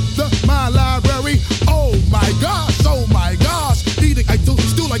digging into my library. Oh my gosh, eating I do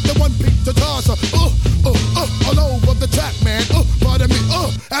stew like the one pizza tosser. All over the track, man. Pardon me,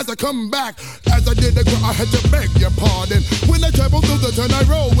 as I come back, as I did the girl, I had to beg your pardon. When I travel through the turn, I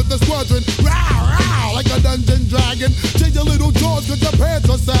roll with the squadron. Row, like a dungeon dragon. Change your little jaws, cause your pants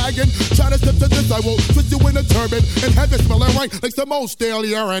are sagging. Try to step to this, I will twist you in a turban and have it smelling right like some old stale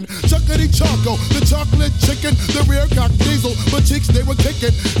urine. Chuckity choco, the chocolate chicken, the rear cock diesel, but cheeks they were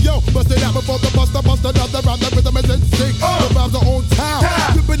kicking. Yo, bust it out before the bust another round. The rhythm is in sync. The vibes are on town.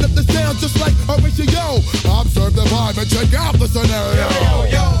 Ripping up the sound just like Horatio. Observe the vibe and check out the scenario.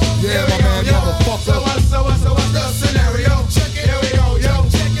 Yeah, my man, motherfucker. So what's the scenario? Check it. Here we go, yo.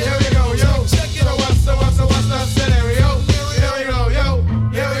 Check it. Here we go, yo. Check it. So what's the scenario? Here we go, yo.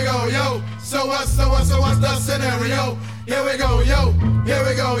 Here we go, yo. So what's the scenario? Here we go, yo. Here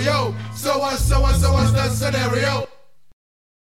we go, yo. So what's the scenario?